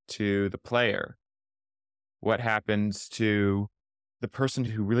happens to the player? What happens to the person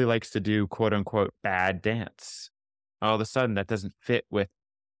who really likes to do quote unquote bad dance? All of a sudden, that doesn't fit with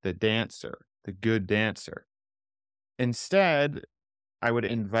the dancer, the good dancer. Instead, I would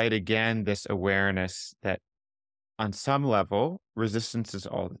invite again this awareness that on some level, resistance is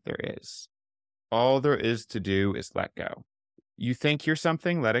all that there is. All there is to do is let go. You think you're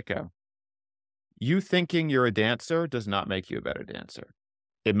something, let it go. You thinking you're a dancer does not make you a better dancer.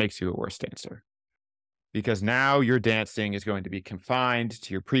 It makes you a worse dancer. Because now your dancing is going to be confined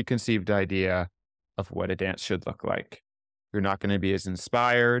to your preconceived idea of what a dance should look like. You're not going to be as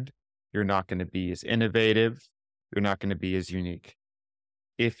inspired. You're not going to be as innovative. You're not going to be as unique.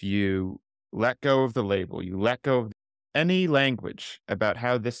 If you let go of the label, you let go of any language about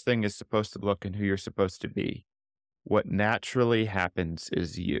how this thing is supposed to look and who you're supposed to be, what naturally happens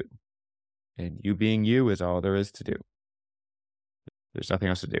is you. And you being you is all there is to do. There's nothing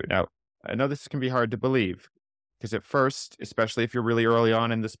else to do. Now, I know this can be hard to believe because at first, especially if you're really early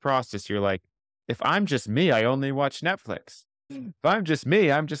on in this process, you're like, if I'm just me, I only watch Netflix. If I'm just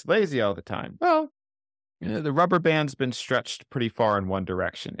me, I'm just lazy all the time. Well, the rubber band's been stretched pretty far in one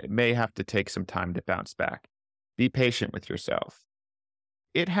direction. It may have to take some time to bounce back. Be patient with yourself.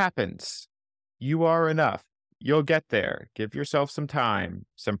 It happens. You are enough. You'll get there. Give yourself some time,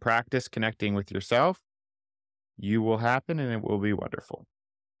 some practice connecting with yourself. You will happen and it will be wonderful,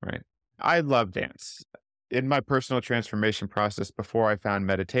 right? I love dance. In my personal transformation process before I found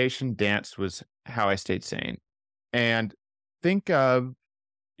meditation, dance was how I stayed sane. And think of,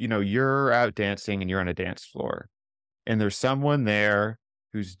 you're out dancing and you're on a dance floor and there's someone there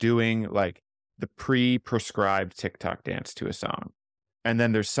who's doing like the pre-prescribed TikTok dance to a song. And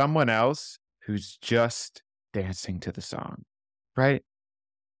then there's someone else who's just dancing to the song, right?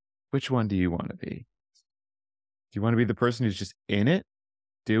 Which one do you want to be? Do you want to be the person who's just in it,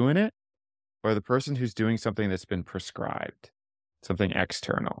 doing it, or the person who's doing something that's been prescribed, something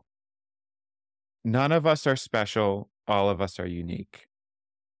external? None of us are special. All of us are unique.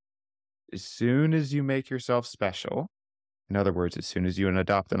 As soon as you make yourself special, in other words, as soon as you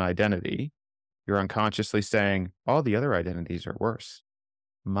adopt an identity, you're unconsciously saying, all the other identities are worse.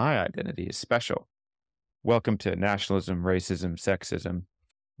 My identity is special. Welcome to nationalism, racism, sexism.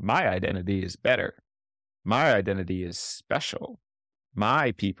 My identity is better. My identity is special.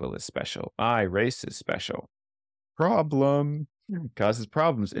 My people is special. My race is special. Problem causes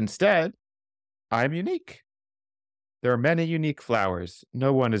problems. Instead, I'm unique. There are many unique flowers.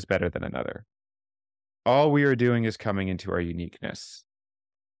 No one is better than another. All we are doing is coming into our uniqueness.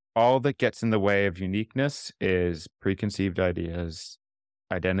 All that gets in the way of uniqueness is preconceived ideas,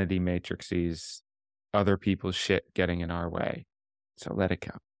 identity matrices, other people's shit getting in our way. So let it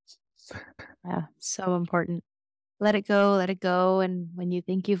go. Yeah, so important. Let it go, let it go. And when you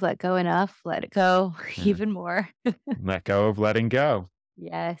think you've let go enough, let it go Yeah. even more. Let go of letting go.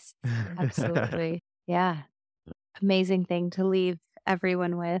 Yes, absolutely. Yeah. Amazing thing to leave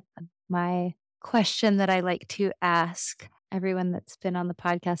everyone with. My question that I like to ask everyone that's been on the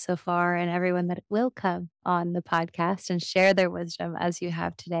podcast so far and everyone that will come on the podcast and share their wisdom as you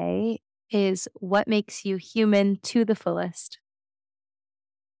have today is what makes you human to the fullest?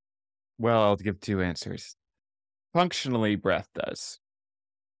 Well, I'll give two answers. Functionally, breath does.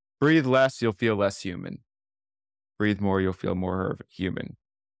 Breathe less, you'll feel less human. Breathe more, you'll feel more human.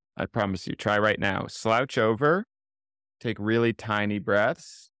 I promise you. Try right now. Slouch over, take really tiny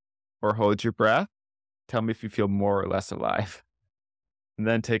breaths, or hold your breath. Tell me if you feel more or less alive. And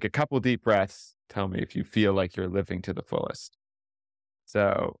then take a couple deep breaths. Tell me if you feel like you're living to the fullest.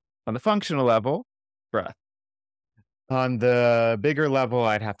 So, on the functional level, breath. On the bigger level,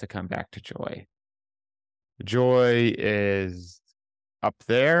 I'd have to come back to joy. Joy is up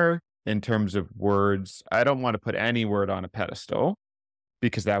there in terms of words. I don't want to put any word on a pedestal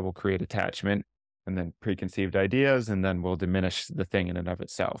because that will create attachment and then preconceived ideas, and then will diminish the thing in and of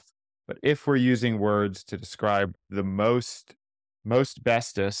itself. But if we're using words to describe the most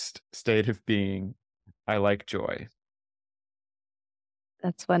bestest state of being, I like joy.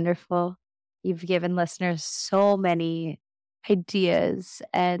 That's wonderful. You've given listeners so many ideas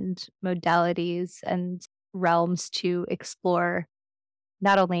and modalities and realms to explore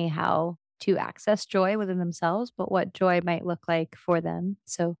not only how to access joy within themselves, but what joy might look like for them.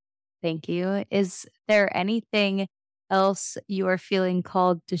 So thank you. Is there anything else you are feeling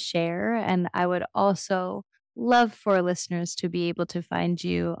called to share? And I would also love for listeners to be able to find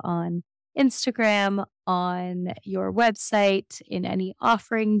you on Instagram, on your website, in any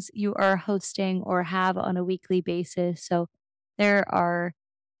offerings you are hosting or have on a weekly basis. So there are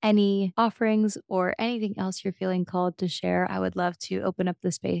any offerings or anything else you're feeling called to share, I would love to open up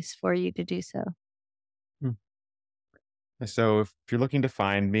the space for you to do so. Hmm. So if you're looking to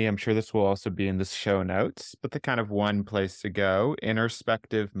find me, I'm sure this will also be in the show notes, but the kind of one place to go,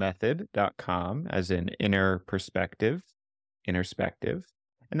 innerspectivemethod.com, as in inner perspective, innerspective.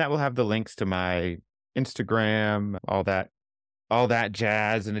 And that will have the links to my Instagram, all that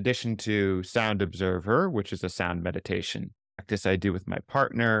jazz, in addition to Sound Observer, which is a sound meditation practice I do with my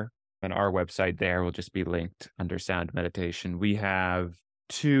partner. And our website there will just be linked under sound meditation. We have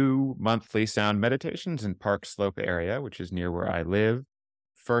 2 monthly sound meditations in Park Slope area, which is near where I live.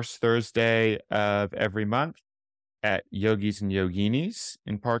 First Thursday of every month at Yogis and Yoginis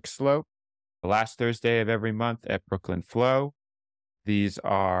in Park Slope. The last Thursday of every month at Brooklyn Flow. These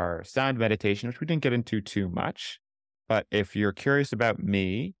are sound meditation, which we didn't get into too much. But if you're curious about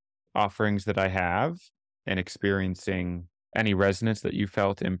me, offerings that I have, and experiencing any resonance that you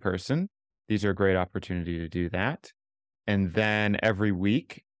felt in person, these are a great opportunity to do that. And then every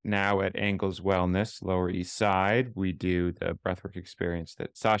week now at Angles Wellness, Lower East Side, we do the breathwork experience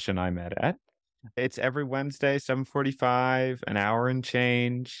that Sasha and I met at. It's every Wednesday, 7:45, an hour and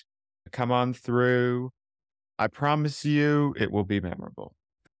change. Come on through. I promise you it will be memorable.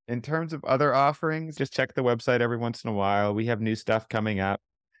 In terms of other offerings, just check the website every once in a while. We have new stuff coming up,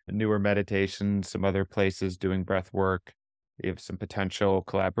 newer meditations, some other places doing breath work. We have some potential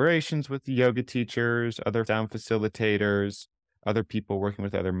collaborations with the yoga teachers, other sound facilitators, other people working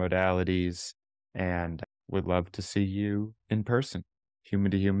with other modalities, and would love to see you in person.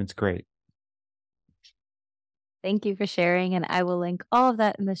 Human to human's great. Thank you for sharing, and I will link all of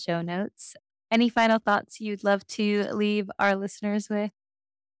that in the show notes. Any final thoughts you'd love to leave our listeners with?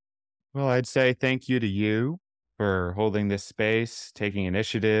 Well, I'd say thank you to you for holding this space, taking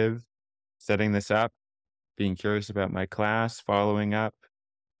initiative, setting this up, being curious about my class, following up,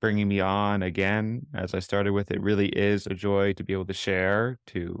 bringing me on again. As I started with, it really is a joy to be able to share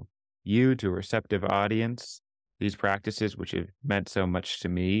to you, to a receptive audience, these practices, which have meant so much to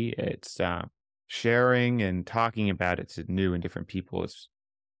me. It's sharing and talking about it to new and different people is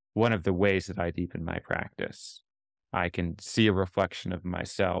one of the ways that I deepen my practice. I can see a reflection of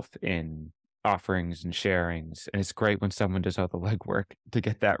myself in offerings and sharings. And it's great when someone does all the legwork to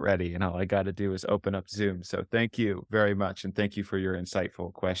get that ready. And all I got to do is open up Zoom. So thank you very much. And thank you for your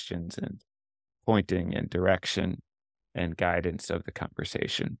insightful questions and pointing and direction and guidance of the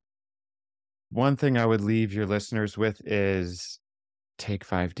conversation. One thing I would leave your listeners with is take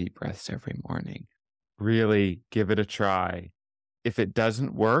 5 deep breaths every morning. Really give it a try. If it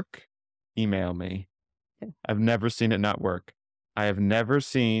doesn't work, email me. I've never seen it not work. I have never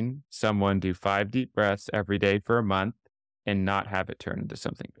seen someone do 5 deep breaths every day for a month and not have it turn into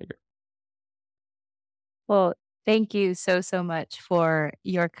something bigger. Well, thank you so much for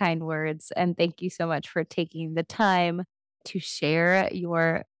your kind words. And thank you so much for taking the time to share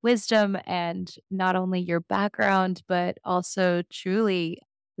your wisdom and not only your background, but also truly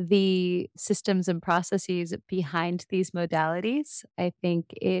the systems and processes behind these modalities. I think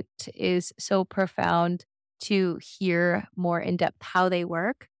it is so profound to hear more in depth how they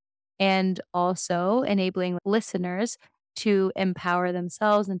work and also enabling listeners to empower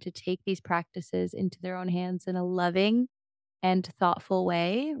themselves and to take these practices into their own hands in a loving and thoughtful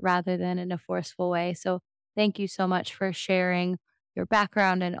way rather than in a forceful way. So, thank you so much for sharing your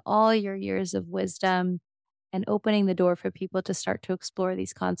background and all your years of wisdom and opening the door for people to start to explore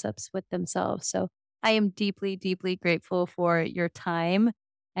these concepts with themselves. So, I am deeply grateful for your time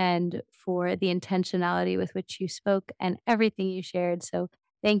and for the intentionality with which you spoke and everything you shared. So,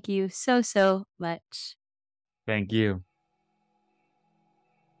 thank you so much. Thank you.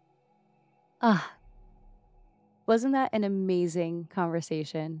 Ah, wasn't that an amazing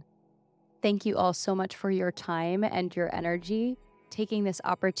conversation? Thank you all so much for your time and your energy, taking this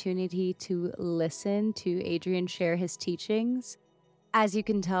opportunity to listen to Adrian share his teachings. As you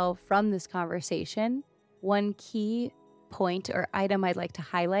can tell from this conversation, one key point or item I'd like to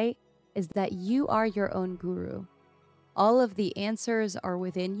highlight is that you are your own guru. All of the answers are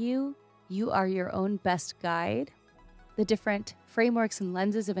within you. You are your own best guide. The different frameworks and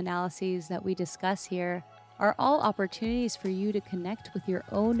lenses of analyses that we discuss here are all opportunities for you to connect with your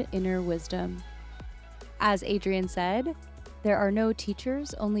own inner wisdom. As Adrian said, there are no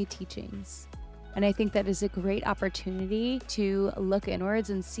teachers, only teachings. And I think that is a great opportunity to look inwards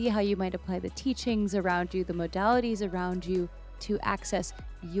and see how you might apply the teachings around you, the modalities around you, to access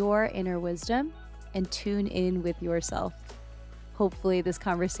your inner wisdom and tune in with yourself. Hopefully this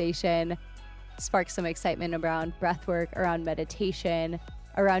conversation sparked some excitement around breathwork, around meditation,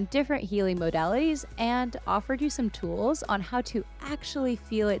 around different healing modalities, and offered you some tools on how to actually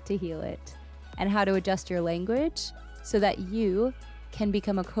feel it to heal it and how to adjust your language so that you can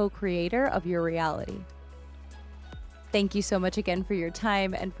become a co-creator of your reality. Thank you so much again for your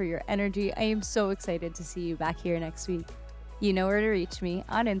time and for your energy. I am so excited to see you back here next week. You know where to reach me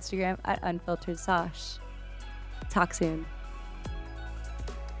on Instagram at unfilteredsosh. Talk soon.